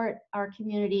support our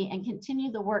community and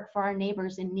continue the work for our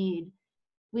neighbors in need?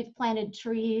 We've planted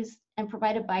trees and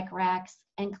provided bike racks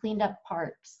and cleaned up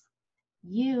parks.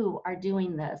 You are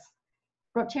doing this.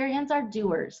 Rotarians are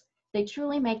doers. They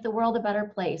truly make the world a better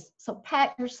place. So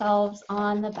pat yourselves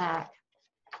on the back.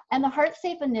 And the Heart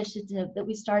Safe initiative that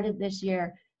we started this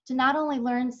year to not only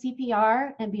learn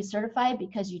CPR and be certified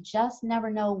because you just never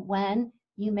know when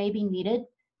you may be needed,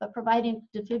 but providing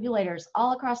defibrillators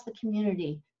all across the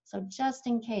community. So just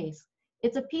in case,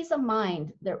 it's a peace of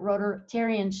mind that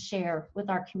Rotarians share with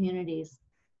our communities.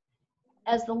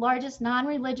 As the largest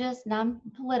non-religious,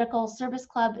 non-political service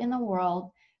club in the world,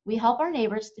 we help our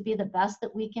neighbors to be the best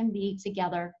that we can be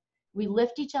together. We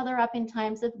lift each other up in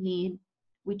times of need.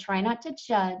 We try not to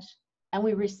judge, and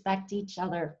we respect each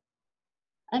other.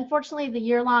 Unfortunately, the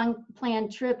year-long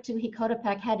planned trip to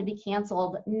Hecotepec had to be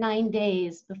canceled 9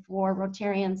 days before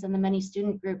Rotarians and the many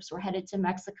student groups were headed to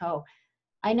Mexico.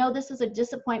 I know this is a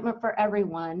disappointment for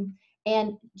everyone,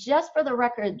 and just for the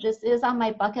record, this is on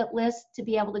my bucket list to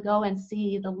be able to go and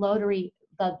see the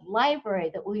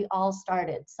library that we all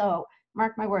started. So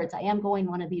mark my words, I am going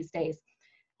one of these days.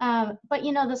 But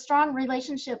you know, the strong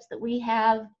relationships that we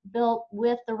have built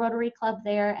with the Rotary Club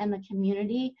there and the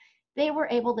community, they were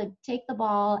able to take the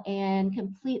ball and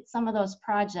complete some of those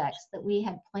projects that we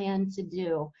had planned to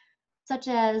do, such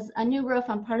as a new roof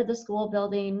on part of the school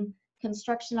building,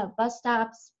 construction of bus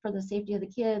stops for the safety of the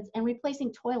kids, and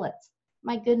replacing toilets.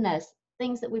 My goodness,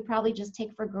 things that we probably just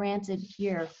take for granted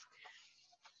here.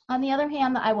 On the other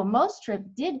hand, the Iowa Most trip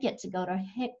did get to go to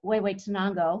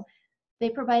Huehuetenango. They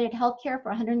provided health care for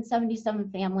 177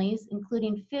 families,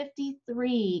 including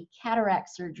 53 cataract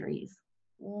surgeries.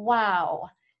 Wow.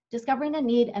 Discovering a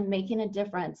need and making a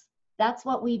difference. That's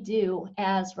what we do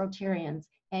as Rotarians,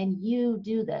 and you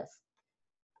do this.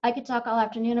 I could talk all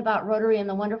afternoon about Rotary and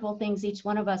the wonderful things each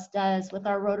one of us does with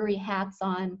our Rotary hats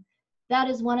on. That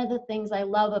is one of the things I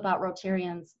love about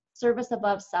Rotarians, service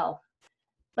above self.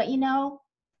 But you know,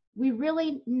 we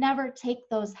really never take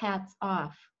those hats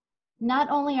off. Not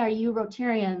only are you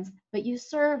Rotarians, but you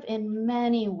serve in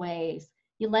many ways.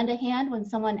 You lend a hand when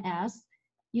someone asks.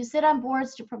 You sit on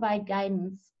boards to provide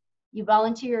guidance. You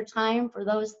volunteer your time for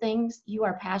those things you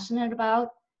are passionate about.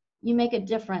 You make a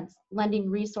difference, lending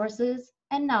resources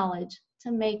and knowledge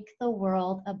to make the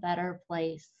world a better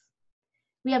place.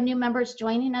 We have new members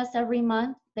joining us every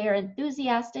month. They are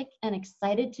enthusiastic and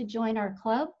excited to join our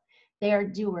club. They are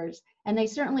doers, and they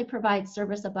certainly provide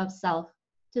service above self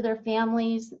to their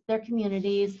families, their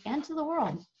communities, and to the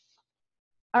world.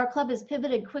 Our club has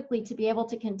pivoted quickly to be able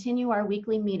to continue our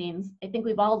weekly meetings. I think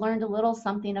we've all learned a little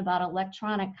something about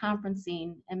electronic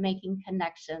conferencing and making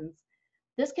connections.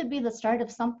 This could be the start of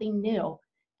something new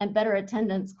and better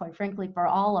attendance, quite frankly, for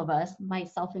all of us,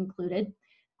 myself included.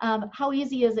 How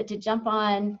easy is it to jump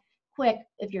on quick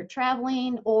if you're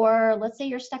traveling, or let's say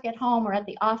you're stuck at home or at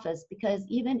the office, because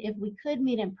even if we could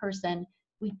meet in person,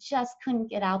 we just couldn't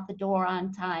get out the door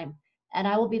on time. And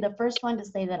I will be the first one to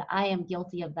say that I am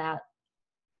guilty of that.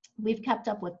 We've kept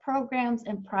up with programs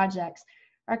and projects.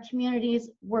 Our committees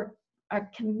work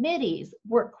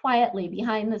quietly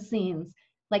behind the scenes.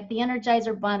 like the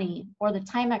Energizer Bunny or the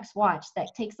Timex watch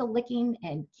that takes a licking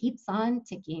and keeps on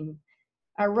ticking.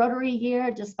 Our Rotary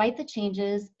year, despite the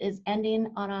changes, is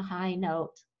ending on a high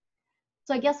note.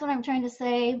 So I guess what I'm trying to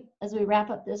say as we wrap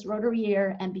up this Rotary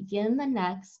year and begin the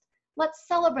next, let's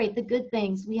celebrate the good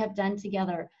things we have done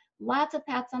together. Lots of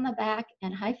pats on the back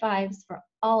and high fives for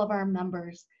all of our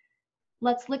members.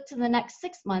 Let's look to the next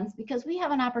 6 months because we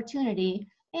have an opportunity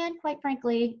and, quite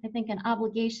frankly, I think an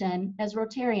obligation as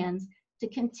Rotarians to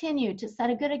continue to set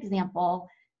a good example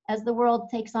as the world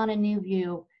takes on a new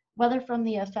view, whether from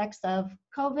the effects of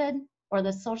COVID or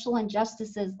the social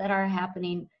injustices that are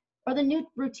happening or the new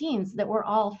routines that we're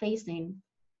all facing.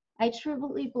 I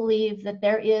truly believe that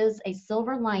there is a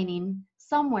silver lining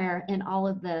somewhere in all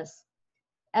of this.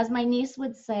 As my niece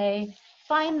would say,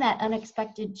 find that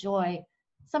unexpected joy.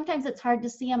 Sometimes it's hard to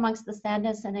see amongst the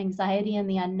sadness and anxiety and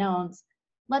the unknowns.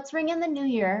 Let's ring in the new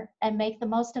year and make the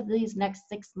most of these next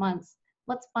 6 months.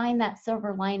 Let's find that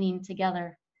silver lining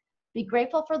together. Be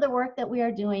grateful for the work that we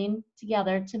are doing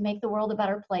together to make the world a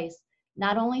better place,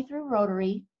 not only through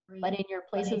Rotary, but in your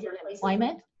places of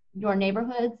employment, your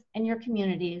neighborhoods, and your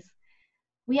communities.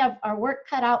 We have our work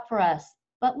cut out for us,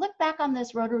 but look back on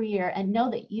this Rotary year and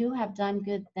know that you have done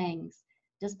good things.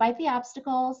 Despite the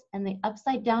obstacles and the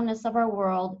upside downness of our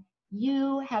world,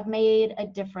 you have made a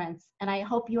difference, and I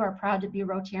hope you are proud to be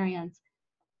Rotarians.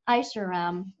 I sure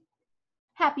am.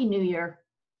 Happy New Year.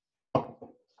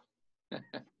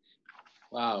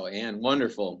 Wow, Ann,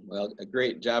 wonderful. Well, a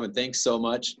great job, and thanks so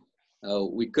much.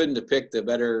 We couldn't have picked a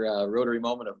better Rotary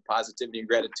moment of positivity and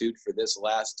gratitude for this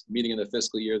last meeting of the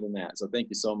fiscal year than that. So thank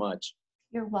you so much.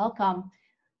 You're welcome.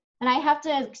 And I have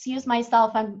to excuse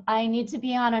myself. I need to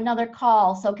be on another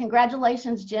call. So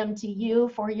congratulations, Jim, to you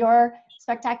for your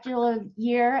spectacular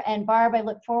year. And Barb, I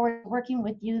look forward to working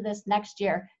with you this next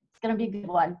year. It's going to be a good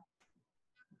one.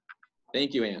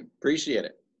 Thank you, Ann. Appreciate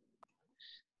it.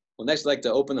 Well, next I'd like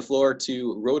to open the floor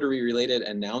to Rotary-related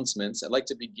announcements. I'd like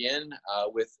to begin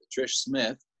with Trish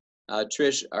Smith.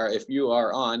 Trish, if you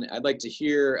are on, I'd like to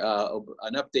hear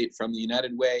an update from the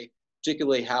United Way,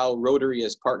 particularly how Rotary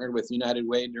has partnered with United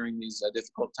Way during these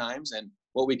difficult times and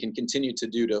what we can continue to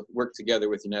do to work together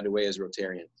with United Way as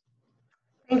Rotarians.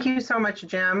 Thank you so much,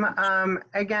 Jim.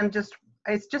 Again,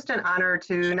 it's just an honor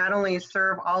to not only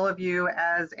serve all of you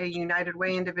as a United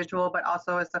Way individual, but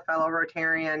also as a fellow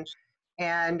Rotarian.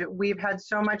 And we've had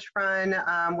so much fun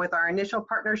with our initial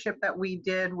partnership that we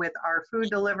did with our food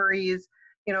deliveries,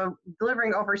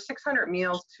 delivering over 600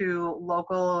 meals to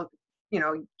local,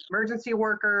 emergency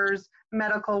workers,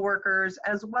 medical workers,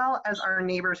 as well as our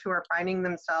neighbors who are finding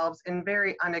themselves in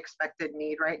very unexpected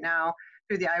need right now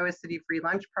through the Iowa City Free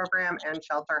Lunch Program and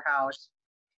Shelter House.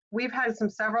 We've had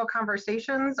several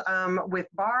conversations with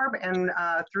Barb and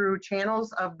through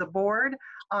channels of the board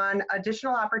on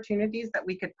additional opportunities that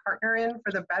we could partner in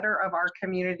for the better of our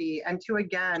community and to,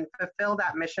 again, fulfill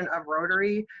that mission of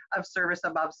Rotary of service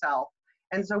above self.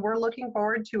 And so we're looking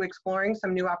forward to exploring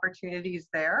some new opportunities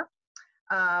there.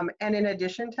 And in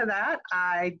addition to that,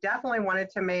 I definitely wanted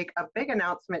to make a big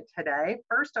announcement today.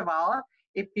 First of all,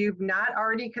 if you've not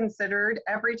already considered,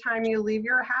 every time you leave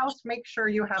your house, make sure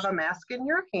you have a mask in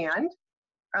your hand.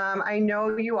 I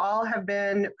know you all have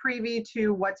been privy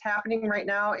to what's happening right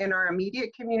now in our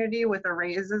immediate community with the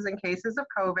raises in cases of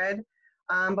COVID,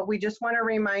 but we just want to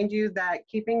remind you that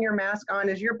keeping your mask on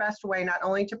is your best way not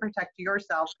only to protect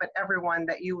yourself, but everyone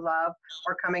that you love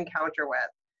or come encounter with.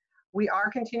 We are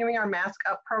continuing our Mask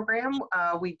Up program.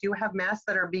 We do have masks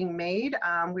that are being made.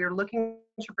 We are looking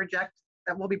to project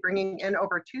that we'll be bringing in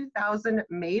over 2,000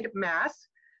 made masks,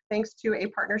 thanks to a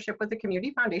partnership with the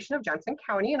Community Foundation of Johnson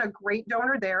County and a great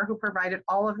donor there who provided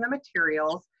all of the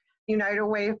materials. United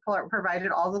Way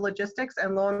provided all the logistics,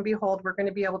 and lo and behold, we're going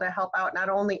to be able to help out not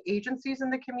only agencies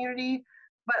in the community,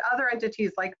 but other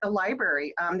entities like the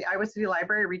library. The Iowa City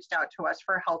Library reached out to us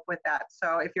for help with that.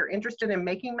 So if you're interested in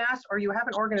making masks or you have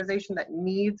an organization that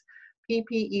needs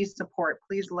PPE support,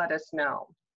 please let us know.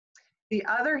 The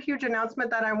other huge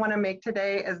announcement that I want to make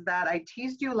today is that I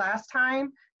teased you last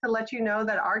time to let you know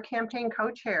that our campaign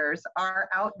co-chairs are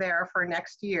out there for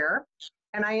next year.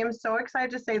 And I am so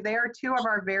excited to say they are two of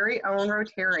our very own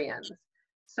Rotarians.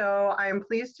 So I am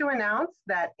pleased to announce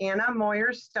that Anna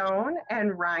Moyer-Stone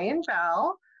and Ryan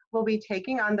Bell will be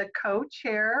taking on the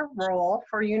co-chair role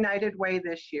for United Way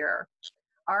this year.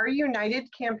 Our United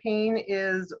campaign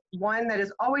is one that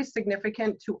is always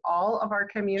significant to all of our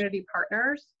community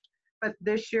partners, but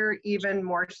this year even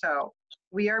more so.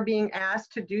 We are being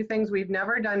asked to do things we've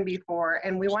never done before,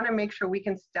 and we want to make sure we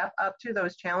can step up to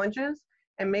those challenges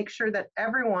and make sure that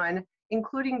everyone,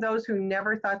 including those who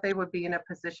never thought they would be in a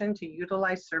position to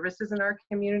utilize services in our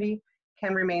community,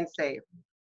 can remain safe.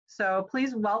 So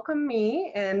please welcome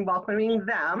me in welcoming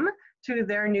them to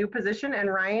their new position. And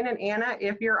Ryan and Anna,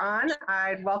 if you're on,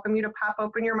 I'd welcome you to pop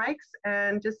open your mics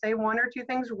and just say one or two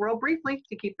things real briefly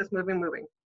to keep this moving.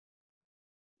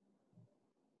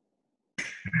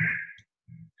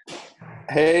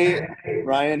 Hey,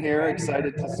 Ryan here,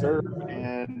 excited to serve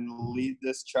and lead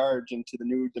this charge into the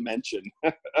new dimension.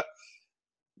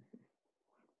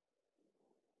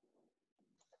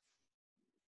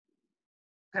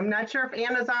 I'm not sure if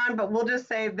Anna's on, but we'll just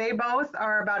say they both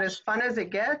are about as fun as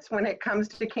it gets when it comes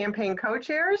to campaign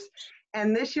co-chairs.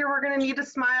 And this year we're going to need to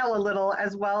smile a little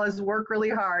as well as work really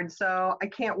hard. So I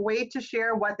can't wait to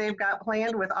share what they've got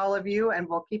planned with all of you, and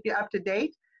we'll keep you up to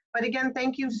date. But again,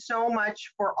 thank you so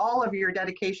much for all of your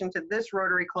dedication to this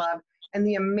Rotary Club and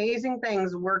the amazing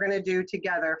things we're going to do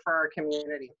together for our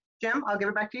community. Jim, I'll give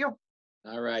it back to you.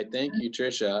 All right, thank you,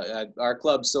 Tricia. Our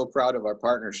club's so proud of our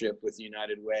partnership with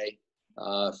United Way.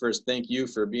 First, thank you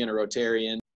for being a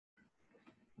Rotarian.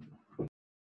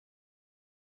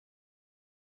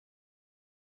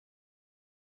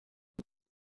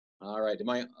 All right, am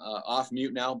I off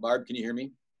mute now? Barb, can you hear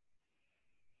me?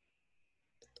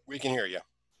 We can hear you.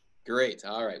 Great.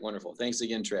 All right, wonderful. Thanks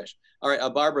again, Trish. All right,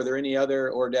 Barb, are there any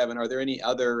other, or Devin, are there any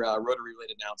other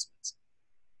Rotary-related announcements?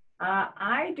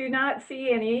 I do not see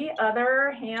any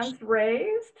other hands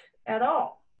raised at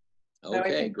all.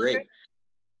 Okay, great.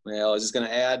 Well, I was just going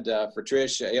to add for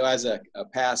Trish, as a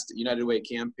past United Way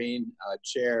campaign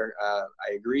chair,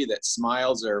 I agree that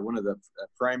smiles are one of the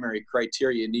primary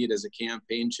criteria you need as a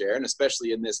campaign chair, and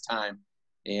especially in this time.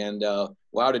 And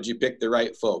wow, did you pick the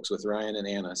right folks with Ryan and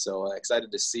Anna? So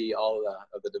excited to see all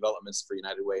of the developments for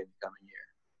United Way in the coming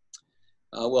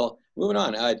year. Well, moving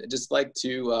on, I'd just like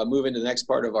to move into the next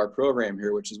part of our program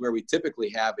here, which is where we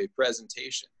typically have a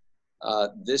presentation.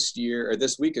 This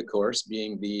week, of course,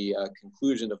 being the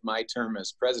conclusion of my term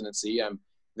as presidency, I'm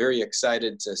very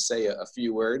excited to say a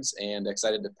few words and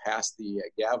excited to pass the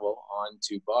gavel on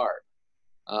to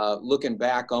Barb. Looking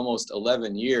back almost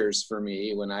 11 years for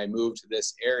me, when I moved to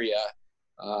this area,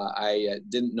 I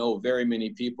didn't know very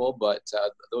many people, but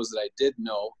those that I did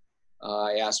know,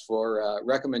 I asked for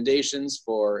recommendations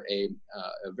for a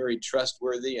very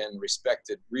trustworthy and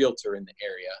respected realtor in the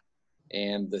area.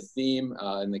 And the theme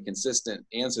and the consistent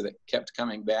answer that kept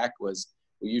coming back was,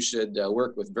 well, you should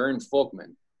work with Vern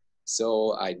Folkman.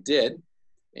 So I did,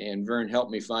 and Vern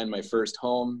helped me find my first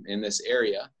home in this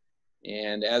area.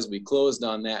 And as we closed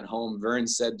on that home, Vern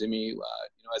said to me,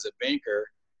 as a banker,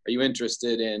 are you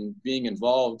interested in being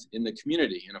involved in the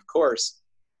community? And of course,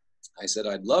 I said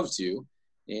I'd love to.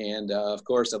 And of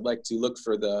course, I'd like to look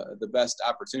for the best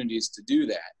opportunities to do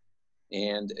that.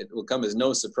 And it will come as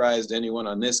no surprise to anyone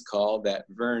on this call that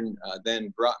Vern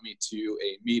then brought me to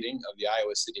a meeting of the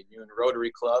Iowa City Noon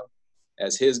Rotary Club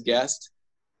as his guest.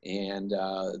 And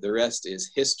the rest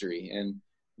is history. And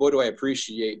boy, do I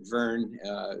appreciate Vern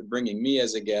bringing me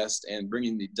as a guest and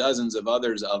bringing the dozens of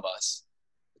others of us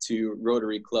to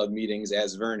Rotary Club meetings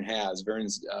as Vern has.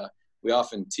 We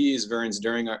often tease Vern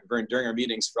during our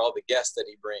meetings for all the guests that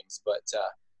he brings. But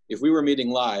if we were meeting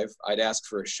live, I'd ask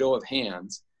for a show of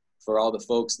hands for all the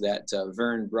folks that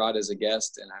Vern brought as a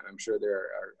guest, and I'm sure there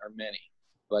are many.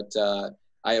 But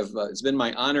it's been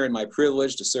my honor and my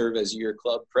privilege to serve as your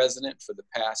club president for the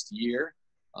past year.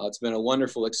 It's been a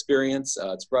wonderful experience.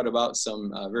 It's brought about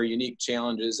some very unique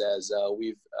challenges as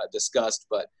we've discussed,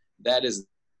 but that is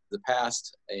the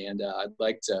past, and I'd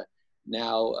like to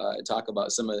now talk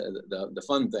about some of the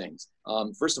fun things.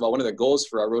 First of all, one of the goals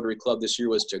for our Rotary Club this year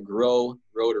was to grow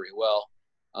Rotary. Well,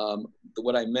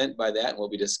 what I meant by that, and what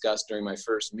we discussed during my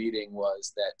first meeting,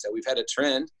 was that we've had a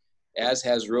trend, as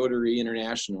has Rotary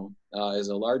International as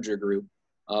a larger group,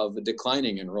 of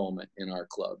declining enrollment in our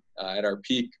club. At our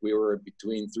peak, we were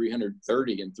between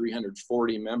 330 and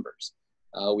 340 members.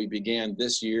 We began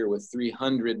this year with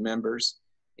 300 members,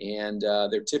 and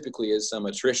there typically is some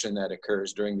attrition that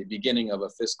occurs during the beginning of a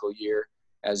fiscal year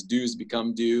as dues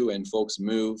become due and folks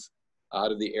move out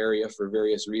of the area for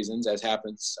various reasons, as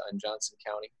happens in Johnson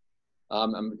County.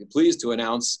 I'm pleased to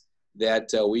announce that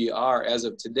we are, as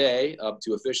of today, up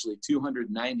to officially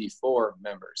 294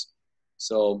 members.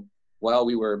 So while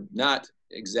we were not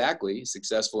exactly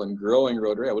successful in growing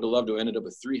Rotary, I would have loved to have ended up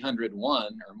with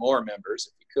 301 or more members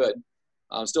if we could.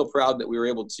 I'm still proud that we were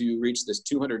able to reach this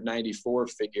 294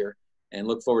 figure and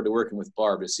look forward to working with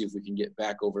Barb to see if we can get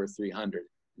back over 300 in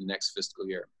the next fiscal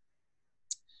year.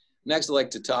 Next, I'd like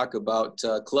to talk about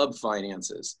club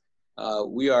finances.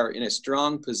 We are in a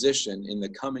strong position in the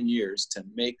coming years to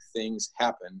make things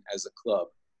happen as a club.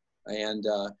 And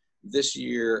this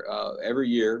year, every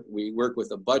year, we work with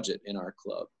a budget in our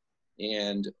club.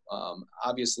 And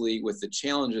obviously, with the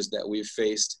challenges that we've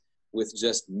faced with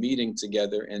just meeting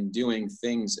together and doing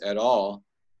things at all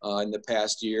in the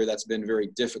past year. That's been very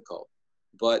difficult.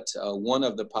 But one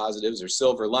of the positives or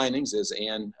silver linings, as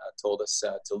Ann told us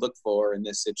to look for in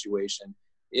this situation,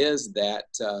 is that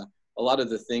a lot of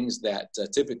the things that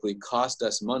typically cost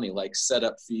us money, like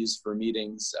setup fees for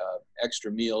meetings,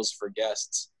 extra meals for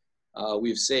guests,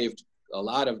 we've saved a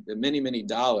lot of many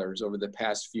dollars over the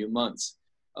past few months.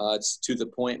 It's to the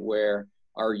point where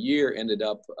our year ended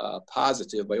up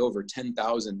positive by over $10,000.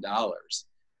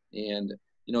 And,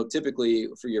 you know, typically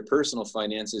for your personal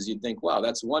finances, you'd think, wow,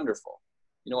 that's wonderful.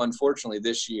 You know, unfortunately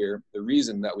this year, the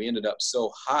reason that we ended up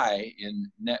so high in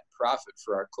net profit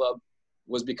for our club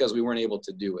was because we weren't able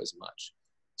to do as much.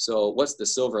 So what's the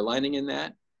silver lining in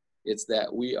that? It's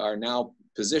that we are now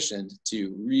positioned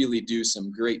to really do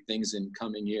some great things in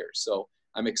coming years. So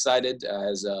I'm excited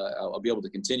as I'll be able to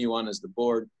continue on as the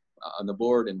board, on the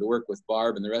board, and to work with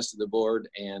Barb and the rest of the board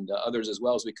and others as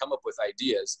well, as we come up with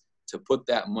ideas to put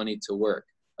that money to work.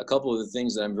 A couple of the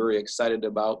things that I'm very excited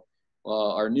about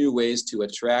are new ways to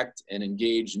attract and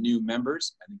engage new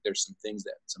members. I think there's some things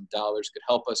that some dollars could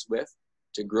help us with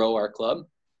to grow our club.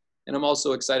 And I'm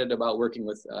also excited about working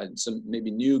with some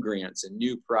maybe new grants and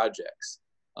new projects,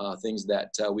 things that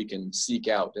we can seek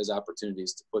out as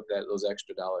opportunities to put those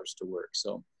extra dollars to work.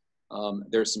 So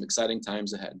there's some exciting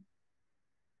times ahead.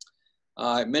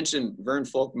 I mentioned Vern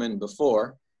Folkman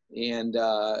before, and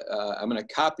I'm going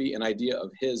to copy an idea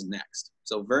of his next.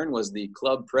 So Vern was the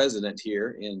club president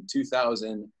here in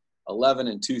 2011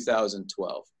 and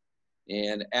 2012.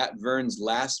 And at Vern's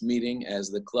last meeting as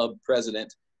the club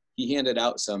president, he handed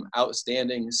out some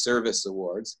outstanding service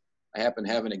awards. I happen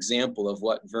to have an example of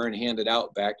what Vern handed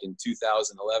out back in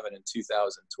 2011 and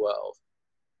 2012.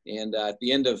 And at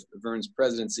the end of Vern's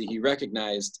presidency, he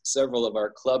recognized several of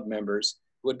our club members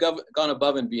who had gone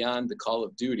above and beyond the call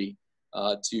of duty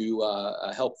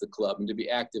to help the club and to be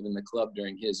active in the club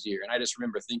during his year. And I just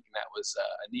remember thinking that was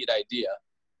a neat idea.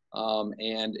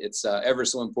 And it's ever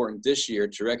so important this year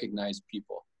to recognize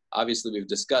people. Obviously, we've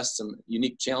discussed some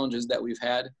unique challenges that we've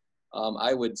had.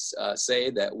 I would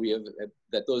say that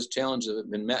that those challenges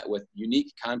have been met with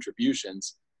unique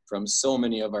contributions from so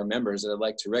many of our members that I'd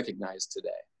like to recognize today.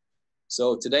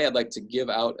 So today I'd like to give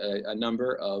out a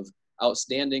number of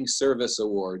outstanding service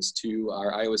awards to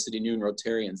our Iowa City Noon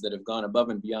Rotarians that have gone above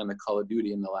and beyond the call of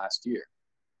duty in the last year.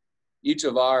 Each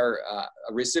of our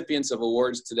recipients of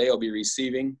awards today will be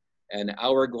receiving an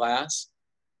hourglass.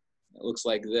 It looks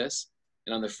like this.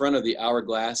 And on the front of the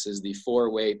hourglass is the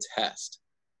four-way test.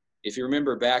 If you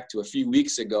remember back to a few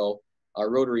weeks ago,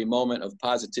 our Rotary moment of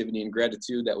positivity and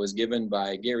gratitude that was given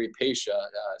by Gary Pasha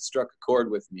struck a chord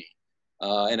with me.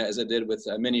 And as it did with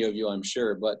many of you, I'm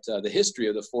sure. But the history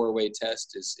of the four-way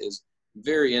test is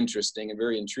very interesting and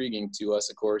very intriguing to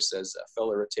us, of course, as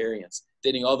fellow Rotarians,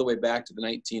 dating all the way back to the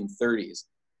 1930s.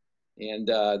 And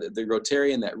the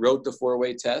Rotarian that wrote the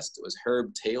four-way test was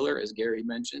Herb Taylor, as Gary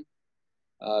mentioned.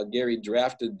 Gary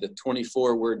drafted the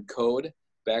 24-word code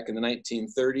back in the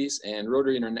 1930s, and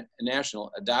Rotary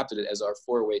International adopted it as our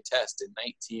four-way test in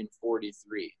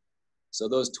 1943. So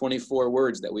those 24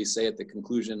 words that we say at the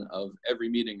conclusion of every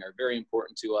meeting are very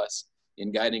important to us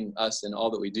in guiding us in all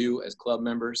that we do as club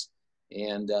members,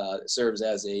 and serves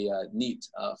as a neat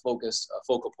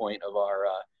focal point of our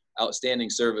outstanding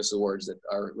service awards that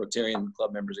our Rotarian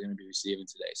club members are going to be receiving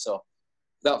today. So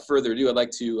without further ado, I'd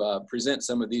like to present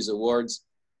some of these awards.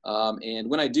 And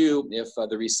when I do, if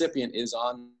the recipient is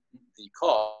on the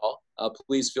call,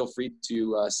 please feel free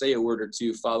to say a word or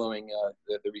two following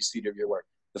the receipt of your award.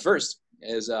 The first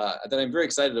is that I'm very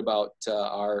excited about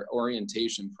our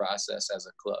orientation process as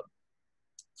a club.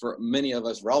 For many of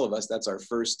us, for all of us, that's our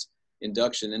first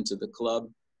induction into the club.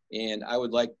 And I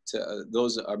would like to,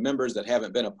 those are members that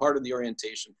haven't been a part of the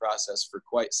orientation process for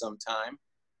quite some time,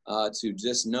 to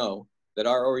just know that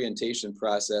our orientation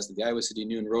process at the Iowa City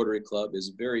Noon Rotary Club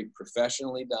is very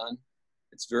professionally done.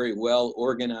 It's very well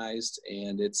organized,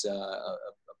 and it's a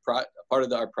part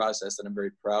of our process that I'm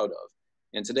very proud of.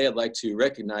 And today I'd like to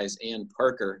recognize Ann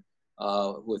Parker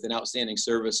with an outstanding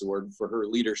service award for her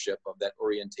leadership of that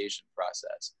orientation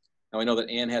process. Now I know that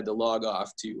Ann had to log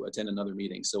off to attend another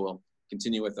meeting, so we'll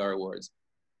continue with our awards.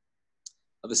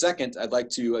 The second I'd like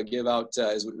to give out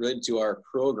is related to our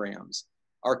programs.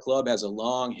 Our club has a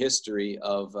long history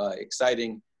of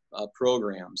exciting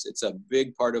programs. It's a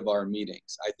big part of our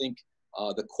meetings. I think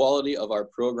the quality of our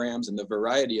programs and the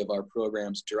variety of our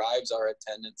programs drives our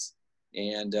attendance,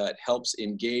 and it helps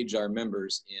engage our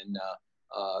members in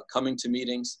coming to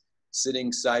meetings,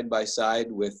 sitting side by side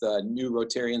with new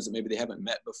Rotarians that maybe they haven't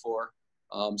met before.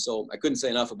 So I couldn't say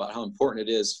enough about how important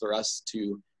it is for us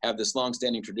to have this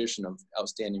long-standing tradition of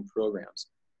outstanding programs.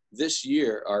 this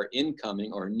year, our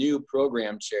incoming or new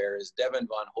program chair is Devin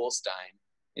von Holstein,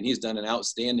 and he's done an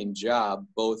outstanding job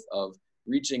both of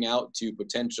reaching out to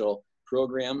potential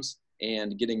programs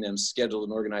and getting them scheduled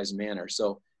in an organized manner.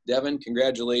 So Devin,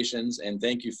 congratulations and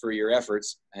thank you for your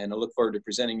efforts. And I look forward to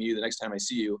presenting you the next time I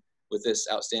see you with this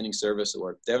Outstanding Service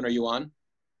Award. Devin, are you on?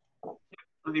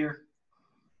 I'm here.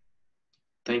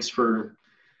 Thanks for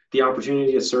the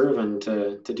opportunity to serve and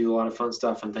to do a lot of fun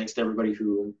stuff. And thanks to everybody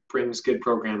who brings good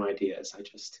program ideas. I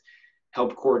just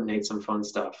help coordinate some fun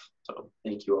stuff. So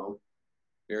thank you all.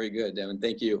 Very good, Devin.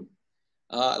 Thank you.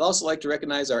 I'd also like to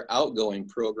recognize our outgoing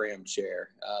program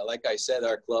chair. Like I said,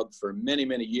 our club for many,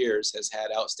 many years has had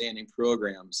outstanding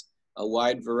programs, a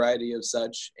wide variety of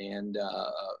such, and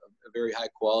a very high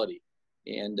quality.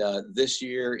 And this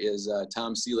year is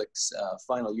Tom Seelick's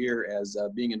final year as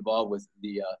being involved with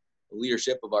the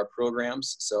leadership of our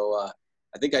programs. So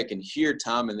I think I can hear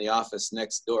Tom in the office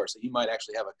next door, so he might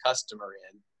actually have a customer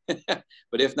in.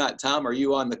 But if not, Tom, are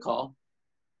you on the call?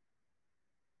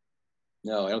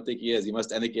 No, I don't think he is.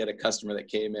 I think he had a customer that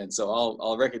came in. So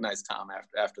I'll recognize Tom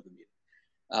after the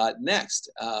meeting. Next,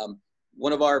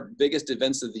 one of our biggest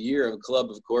events of the year of the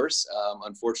club, of course,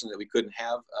 unfortunately we couldn't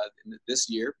have this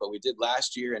year, but we did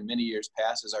last year and many years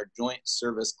past, is our Joint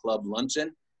Service Club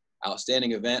Luncheon.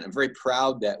 Outstanding event. I'm very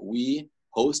proud that we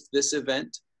host this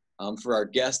event. For our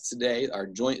guests today, our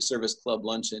Joint Service Club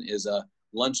Luncheon is a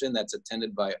luncheon that's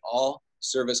attended by all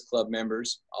Service Club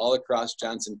members all across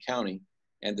Johnson County.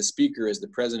 And the speaker is the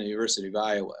President of the University of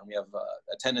Iowa. And we have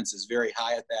attendance is very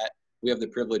high at that. We have the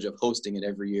privilege of hosting it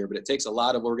every year, but it takes a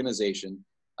lot of organization.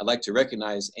 I'd like to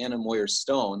recognize Anna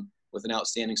Moyer-Stone with an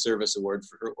Outstanding Service Award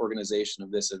for her organization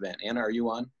of this event. Anna, are you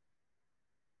on?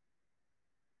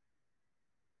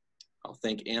 I'll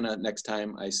thank Anna next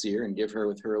time I see her and give her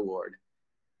with her award.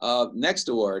 Next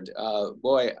award,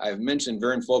 boy, I've mentioned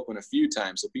Vern Folkman a few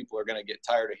times, so people are gonna get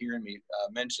tired of hearing me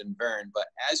mention Vern, but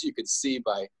as you could see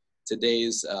by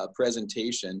today's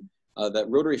presentation, that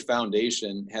Rotary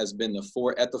Foundation has been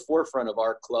at the forefront of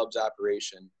our club's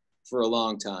operation for a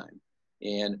long time.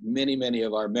 And many, many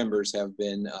of our members have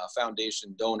been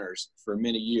foundation donors for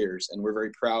many years, and we're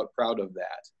very proud of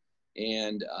that.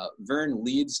 And Vern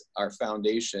leads our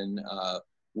foundation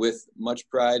with much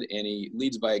pride, and he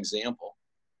leads by example.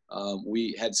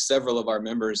 We had several of our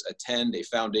members attend a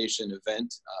foundation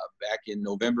event back in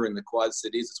November in the Quad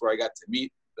Cities. That's where I got to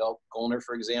meet Bill Kolner,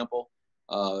 for example.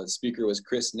 The speaker was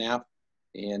Chris Knapp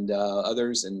and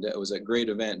others, and it was a great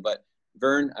event. But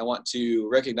Vern, I want to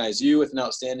recognize you with an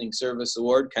Outstanding Service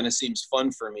Award. Kind of seems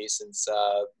fun for me since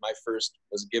my first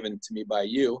was given to me by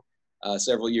you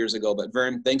several years ago. But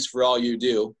Vern, thanks for all you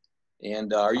do.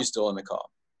 And are you still on the call?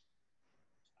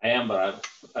 I am, but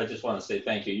I just want to say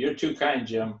thank you. You're too kind,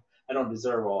 Jim. I don't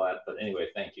deserve all that, but anyway,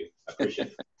 thank you. I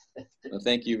appreciate it. Well,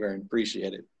 thank you, Vern.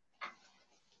 Appreciate it.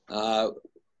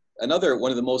 Another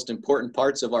one of the most important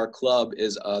parts of our club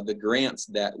is the grants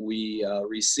that we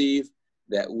receive,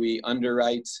 that we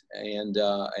underwrite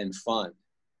and fund.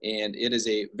 And it is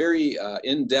a very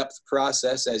in-depth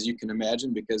process, as you can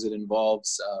imagine, because it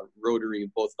involves Rotary,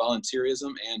 both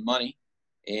volunteerism and money.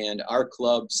 And our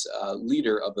club's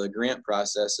leader of the grant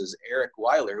process is Eric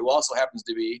Weiler, who also happens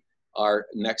to be our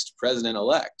next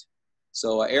president-elect.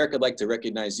 So Eric, I'd like to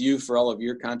recognize you for all of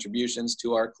your contributions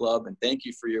to our club, and thank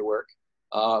you for your work.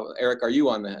 Eric, are you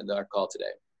on our call today?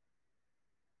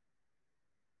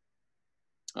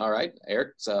 All right,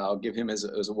 Eric, so I'll give him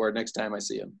his award next time I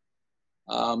see him.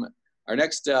 Our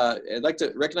next, I'd like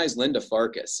to recognize Linda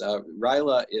Farkas.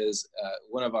 Ryla is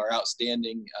one of our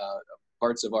outstanding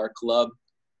parts of our club.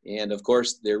 And of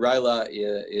course, the Ryla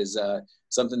is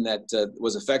something that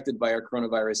was affected by our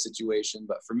coronavirus situation,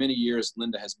 but for many years,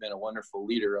 Linda has been a wonderful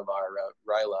leader of our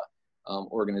Ryla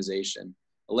organization.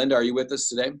 Linda, are you with us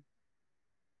today?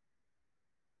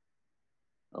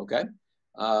 Okay.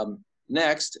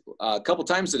 Next, a couple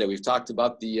times today, we've talked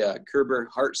about the Kerber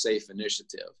Heart Safe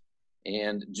initiative,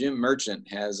 and Jim Merchant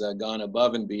has gone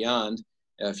above and beyond.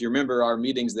 If you remember our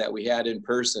meetings that we had in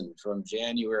person from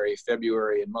January,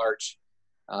 February, and March,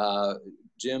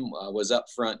 Jim was up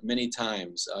front many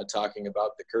times talking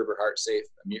about the Kerber Heart Safe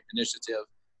initiative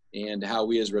and how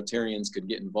we as Rotarians could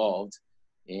get involved.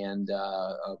 And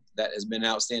that has been an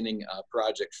outstanding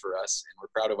project for us, and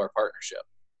we're proud of our partnership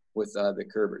with the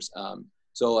Kerbers.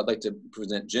 So I'd like to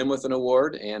present Jim with an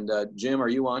award. And Jim, are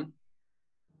you on?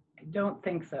 I don't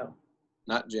think so.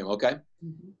 Not Jim, okay.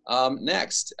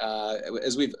 Next,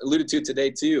 as we've alluded to today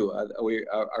too,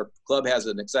 our club has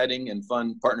an exciting and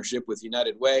fun partnership with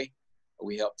United Way.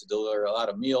 We help to deliver a lot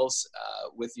of meals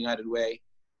with United Way.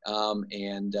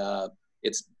 And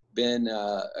it's been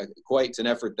quite an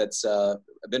effort that's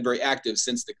been very active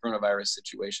since the coronavirus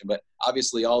situation. But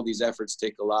obviously, all these efforts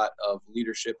take a lot of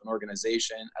leadership and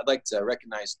organization. I'd like to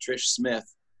recognize Trish Smith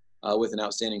with an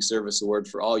Outstanding Service Award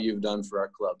for all you've done for our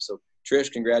club. So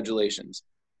Trish, congratulations.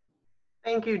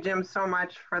 Thank you, Jim, so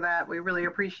much for that. We really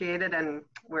appreciate it, and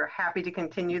we're happy to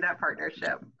continue that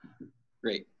partnership.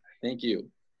 Great, thank you.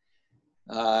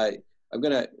 I'm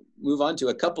going to move on to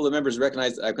a couple of members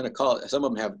recognized. I'm going to call it, some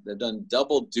of them have done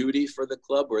double duty for the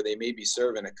club, where they maybe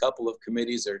serve in a couple of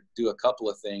committees or do a couple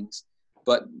of things.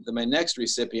 But my next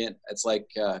recipient, it's like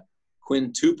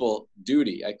quintuple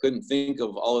duty. I couldn't think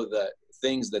of all of the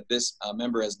things that this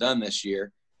member has done this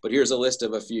year, but here's a list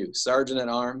of a few. Sergeant at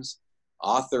Arms,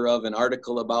 author of an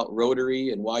article about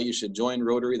Rotary and why you should join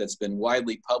Rotary that's been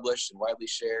widely published and widely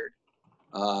shared.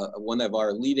 One of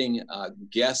our leading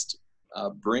guest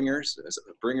bringers,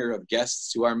 a bringer of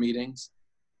guests to our meetings,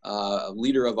 a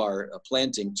leader of our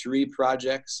planting tree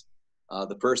projects,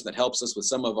 the person that helps us with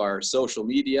some of our social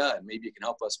media, and maybe you can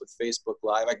help us with Facebook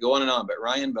Live. I go on and on, but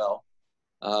Ryan Bell,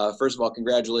 first of all,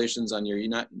 congratulations on your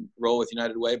role with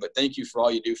United Way, but thank you for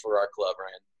all you do for our club,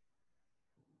 Ryan.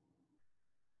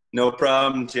 No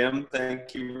problem, Jim.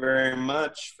 Thank you very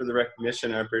much for the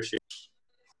recognition. I appreciate it.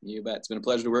 You bet. It's been a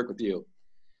pleasure to work with you.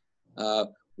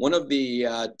 One of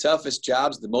the toughest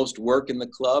jobs, the most work in the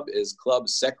club, is club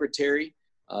secretary.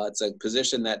 It's a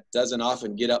position that doesn't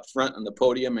often get up front on the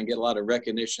podium and get a lot of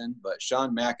recognition, but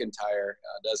Sean McIntyre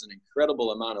does an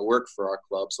incredible amount of work for our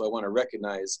club, so I want to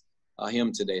recognize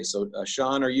him today. So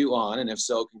Sean, are you on? And if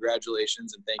so,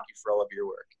 congratulations and thank you for all of your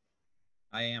work.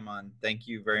 I am on. Thank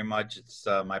you very much. It's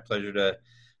my pleasure to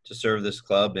serve this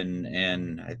club,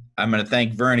 and I'm going to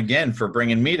thank Vern again for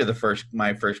bringing me to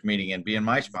my first meeting and being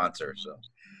my sponsor. So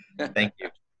thank you.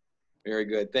 Very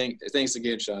good. Thanks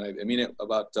again, Sean. I mean it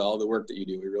about all the work that you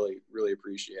do. We really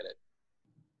appreciate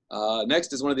it.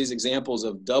 Next is one of these examples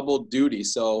of double duty.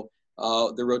 So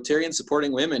the Rotarian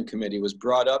Supporting Women Committee was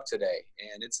brought up today,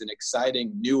 and it's an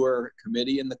exciting newer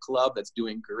committee in the club that's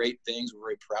doing great things. We're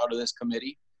very proud of this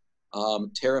committee.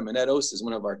 Tara Manetos is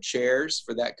one of our chairs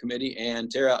for that committee, and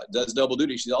Tara does double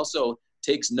duty. She also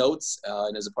takes notes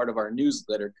and is a part of our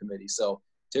newsletter committee. So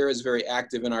Tara is very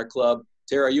active in our club.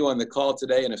 Tara, are you on the call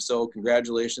today? And if so,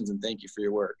 congratulations and thank you for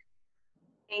your work.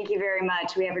 Thank you very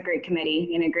much. We have a great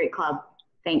committee and a great club.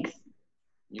 Thanks.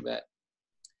 You bet.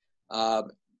 Our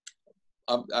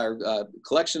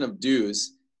collection of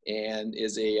dues and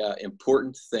is a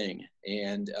important thing,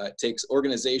 and it takes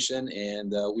organization,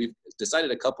 and we've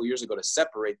decided a couple years ago to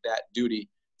separate that duty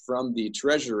from the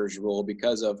treasurer's role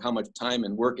because of how much time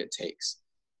and work it takes.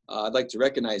 I'd like to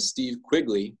recognize Steve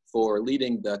Quigley for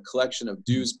leading the collection of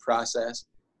dues process,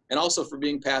 and also for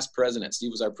being past president.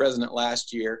 Steve was our president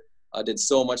last year, did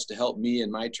so much to help me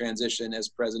in my transition as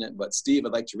president. But Steve,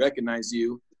 I'd like to recognize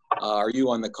you. Are you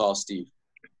on the call, Steve?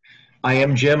 I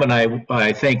am, Jim, and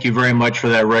I thank you very much for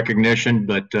that recognition.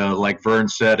 But like Vern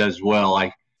said as well,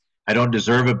 I don't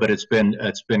deserve it, but it's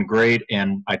been great.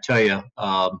 And I tell you,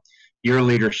 your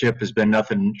leadership has been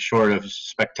nothing short of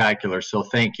spectacular. So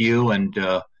thank you. And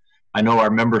I know our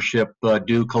membership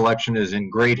due collection is in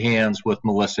great hands with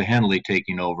Melissa Henley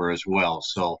taking over as well.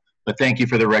 So, but thank you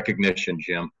for the recognition,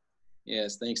 Jim.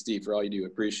 Yes, thanks, Steve, for all you do.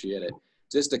 Appreciate it.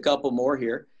 Just a couple more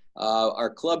here. Our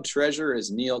club treasurer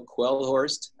is Neil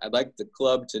Quellhorst. I'd like the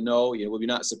club to know, we'll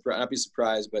not be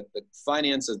surprised, but the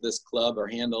finances of this club are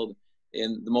handled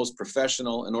in the most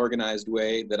professional and organized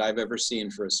way that I've ever seen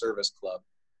for a service club.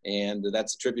 And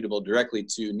that's attributable directly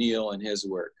to Neil and his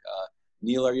work.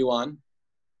 Neil, are you on?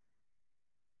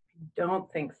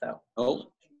 Don't think so.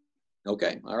 Oh,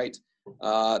 okay. All right.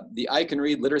 The I Can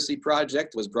Read Literacy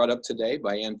Project was brought up today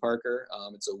by Ann Parker.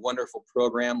 It's a wonderful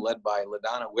program led by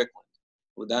LaDonna Wickland.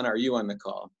 LaDonna, are you on the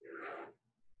call?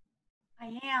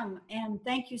 I am, and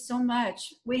thank you so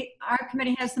much. Our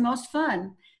committee has the most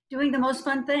fun, doing the most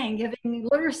fun thing, giving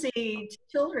literacy to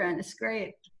children. It's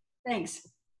great. Thanks.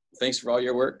 Thanks for all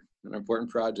your work. An important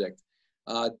project.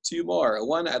 Two more.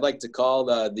 One I'd like to call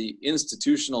the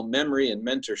Institutional Memory and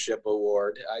Mentorship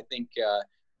Award. I think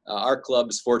our club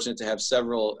is fortunate to have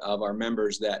several of our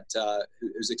members that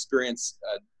whose experience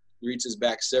reaches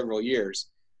back several years.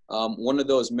 One of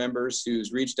those members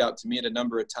who's reached out to me a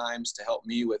number of times to help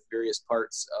me with various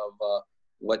parts of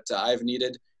what I've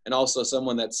needed, and also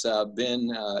someone that's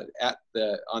been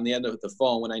on the end of the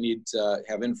phone when I need to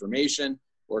have information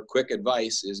or quick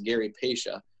advice is Gary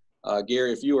Pasha.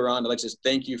 Gary, if you were on, I'd like to just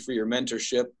thank you for your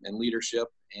mentorship and leadership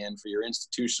and for your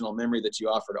institutional memory that you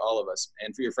offer to all of us,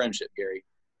 and for your friendship, Gary.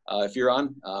 If you're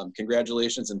on,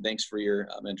 congratulations and thanks for your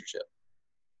mentorship.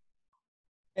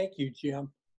 Thank you,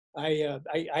 Jim. I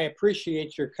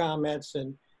appreciate your comments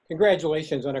and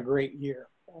congratulations on a great year.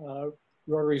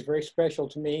 Rotary is very special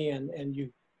to me, and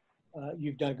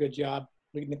you've done a good job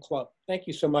leading the club. Thank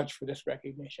you so much for this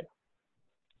recognition.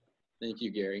 Thank you,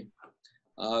 Gary.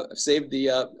 I've saved the,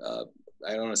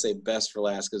 I don't want to say best for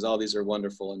last because all these are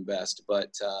wonderful and best,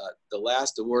 but the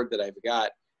last award that I've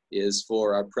got is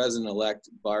for our President-elect,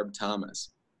 Barb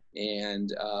Thomas.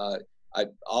 And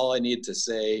all I need to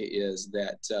say is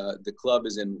that the club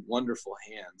is in wonderful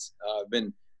hands. I've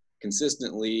been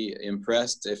consistently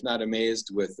impressed, if not amazed,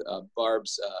 with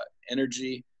Barb's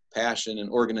energy, passion, and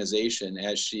organization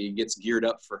as she gets geared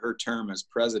up for her term as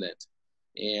president.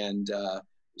 And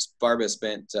Barb has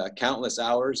spent countless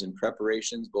hours in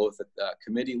preparations, both at the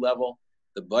committee level,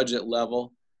 the budget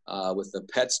level, with the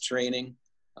PETS training,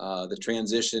 the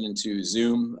transition into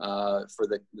Zoom for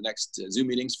the next Zoom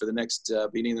meetings for the next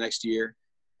beginning of the next year.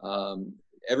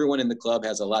 Everyone in the club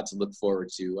has a lot to look forward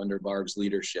to under Barb's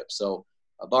leadership. So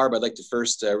Barb, I'd like to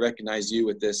first recognize you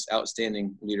with this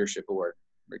outstanding leadership award.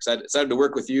 We're excited to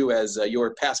work with you as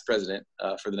your past president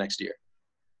for the next year.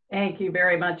 Thank you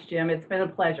very much, Jim. It's been a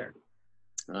pleasure.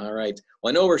 All right.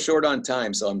 Well, I know we're short on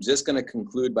time, so I'm just going to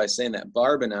conclude by saying that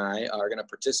Barb and I are going to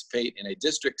participate in a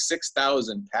District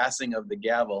 6000 Passing of the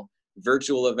Gavel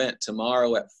virtual event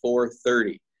tomorrow at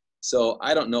 4:30. So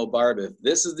I don't know, Barb, if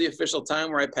this is the official time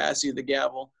where I pass you the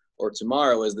gavel or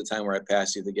tomorrow is the time where I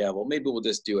pass you the gavel. Maybe we'll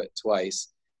just do it twice.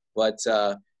 But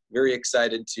very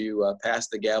excited to pass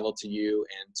the gavel to you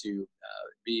and to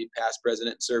be past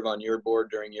president and serve on your board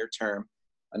during your term.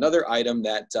 Another item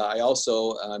that I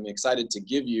also am excited to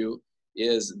give you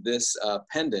is this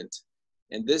pendant.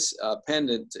 And this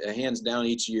pendant hands down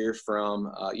each year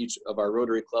from each of our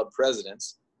Rotary Club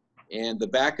presidents. And the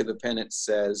back of the pendant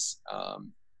says,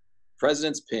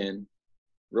 President's Pin,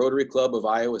 Rotary Club of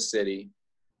Iowa City,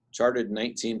 chartered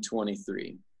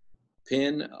 1923.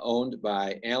 Pin owned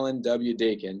by Alan W.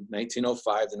 Dakin,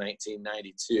 1905 to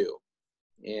 1992.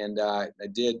 And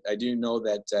I do know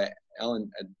that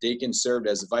Alan Dakin served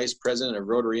as vice president of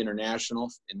Rotary International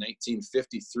in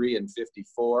 1953 and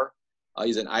 54.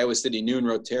 He's an Iowa City Noon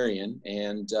Rotarian,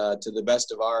 and to the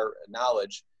best of our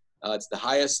knowledge, it's the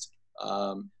highest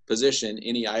position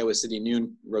any Iowa City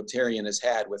Noon Rotarian has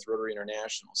had with Rotary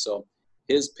International. So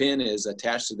his pin is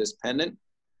attached to this pendant.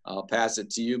 I'll pass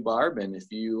it to you, Barb, and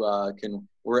if you can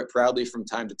wear it proudly from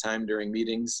time to time during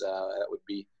meetings, that would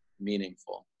be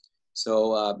meaningful.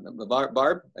 So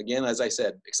Barb, again, as I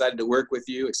said, excited to work with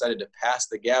you, excited to pass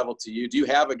the gavel to you. Do you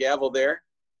have a gavel there?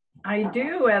 I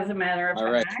do, as a matter of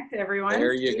fact, everyone.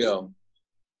 There you go.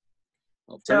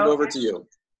 I'll turn it over to you.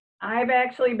 I've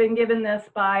actually been given this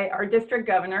by our district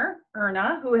governor,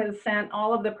 Erna, who has sent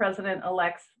all of the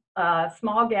president-elect's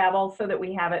small gavel so that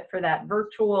we have it for that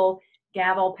virtual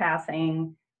gavel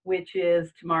passing, which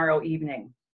is tomorrow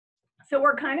evening. So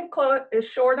we're kind of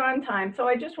short on time, so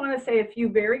I just want to say a few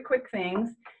very quick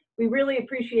things. We really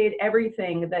appreciate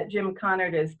everything that Jim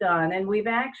Conard has done, and we've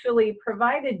actually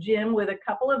provided Jim with a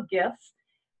couple of gifts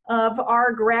of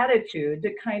our gratitude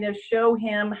to kind of show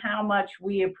him how much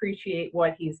we appreciate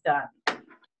what he's done.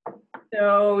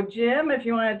 So Jim, if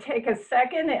you want to take a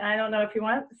second, I don't know if you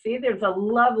want to see, there's a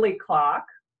lovely clock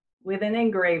with an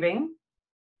engraving.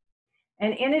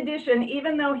 And in addition,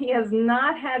 even though he has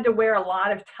not had to wear a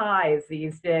lot of ties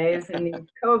these days in these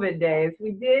COVID days, we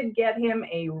did get him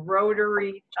a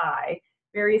Rotary tie,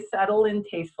 very subtle and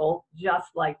tasteful, just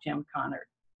like Jim Conard.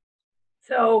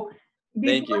 So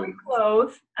before we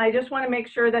close, I just want to make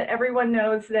sure that everyone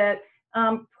knows that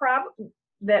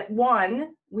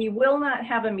one, we will not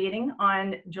have a meeting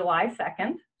on July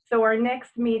 2nd. So our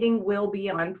next meeting will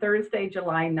be on Thursday,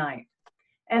 July 9th.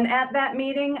 And at that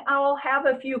meeting, I'll have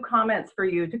a few comments for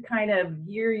you to kind of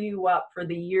gear you up for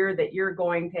the year that you're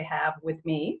going to have with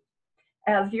me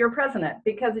as your president,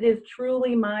 because it is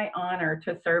truly my honor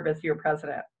to serve as your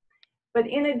president. But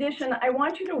in addition, I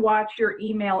want you to watch your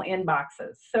email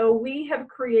inboxes. So we have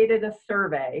created a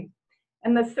survey,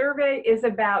 and the survey is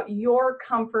about your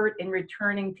comfort in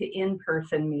returning to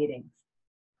in-person meetings.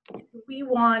 We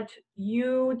want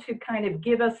you to kind of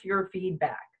give us your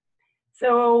feedback.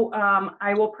 So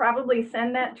I will probably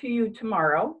send that to you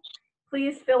tomorrow.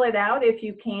 Please fill it out if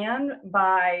you can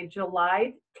by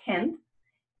July 10th,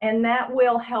 and that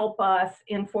will help us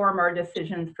inform our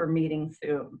decisions for meeting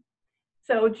soon.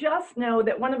 So just know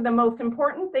that one of the most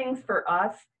important things for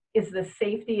us is the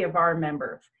safety of our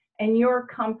members and your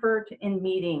comfort in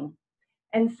meeting.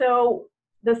 And so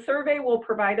the survey will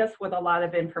provide us with a lot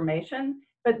of information.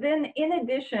 But then in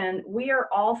addition, we are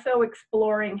also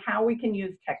exploring how we can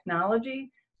use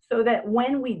technology so that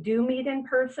when we do meet in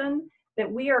person,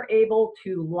 that we are able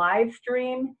to live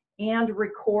stream and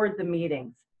record the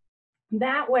meetings.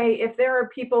 That way, if there are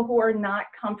people who are not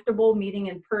comfortable meeting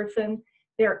in person,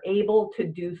 they're able to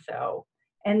do so,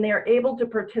 and they're able to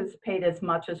participate as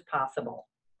much as possible.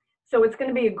 So it's going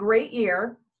to be a great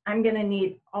year. I'm going to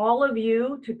need all of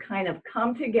you to kind of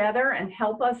come together and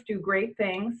help us do great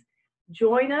things.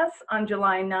 Join us on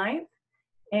July 9th.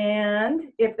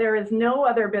 And if there is no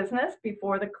other business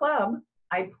before the club,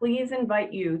 I please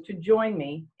invite you to join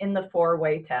me in the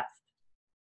 4-way test.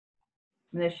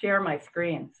 I'm going to share my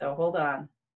screen, so hold on.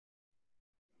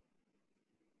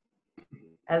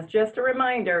 As just a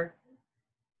reminder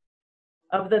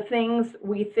of the things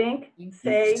we think,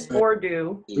 say, or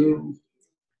do,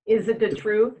 is it the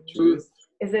truth?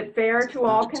 Is it fair to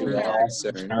all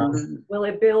concerned? Will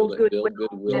it build goodwill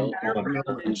and better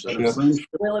friendships?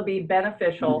 Will it be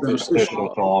beneficial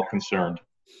to all concerned?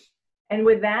 And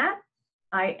with that,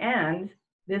 I end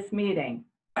this meeting.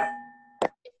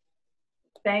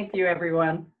 Thank you,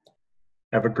 everyone.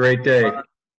 Have a great day.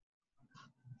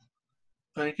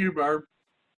 Thank you, Barb.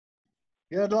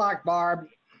 Good luck, Barb.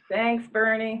 Thanks,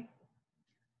 Bernie.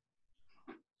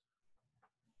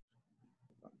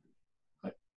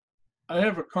 I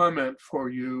have a comment for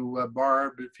you,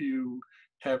 Barb. If you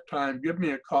have time, give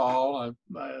me a call.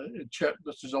 Chet,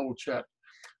 this is old Chet.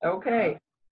 Okay.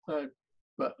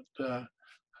 But I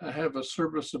have a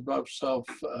service above self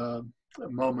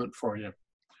moment for you.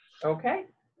 Okay.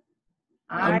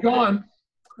 I'm gone.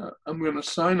 I'm going to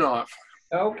sign off.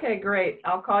 Okay, great.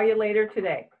 I'll call you later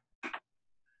today.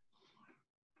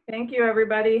 Thank you,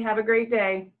 everybody. Have a great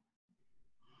day.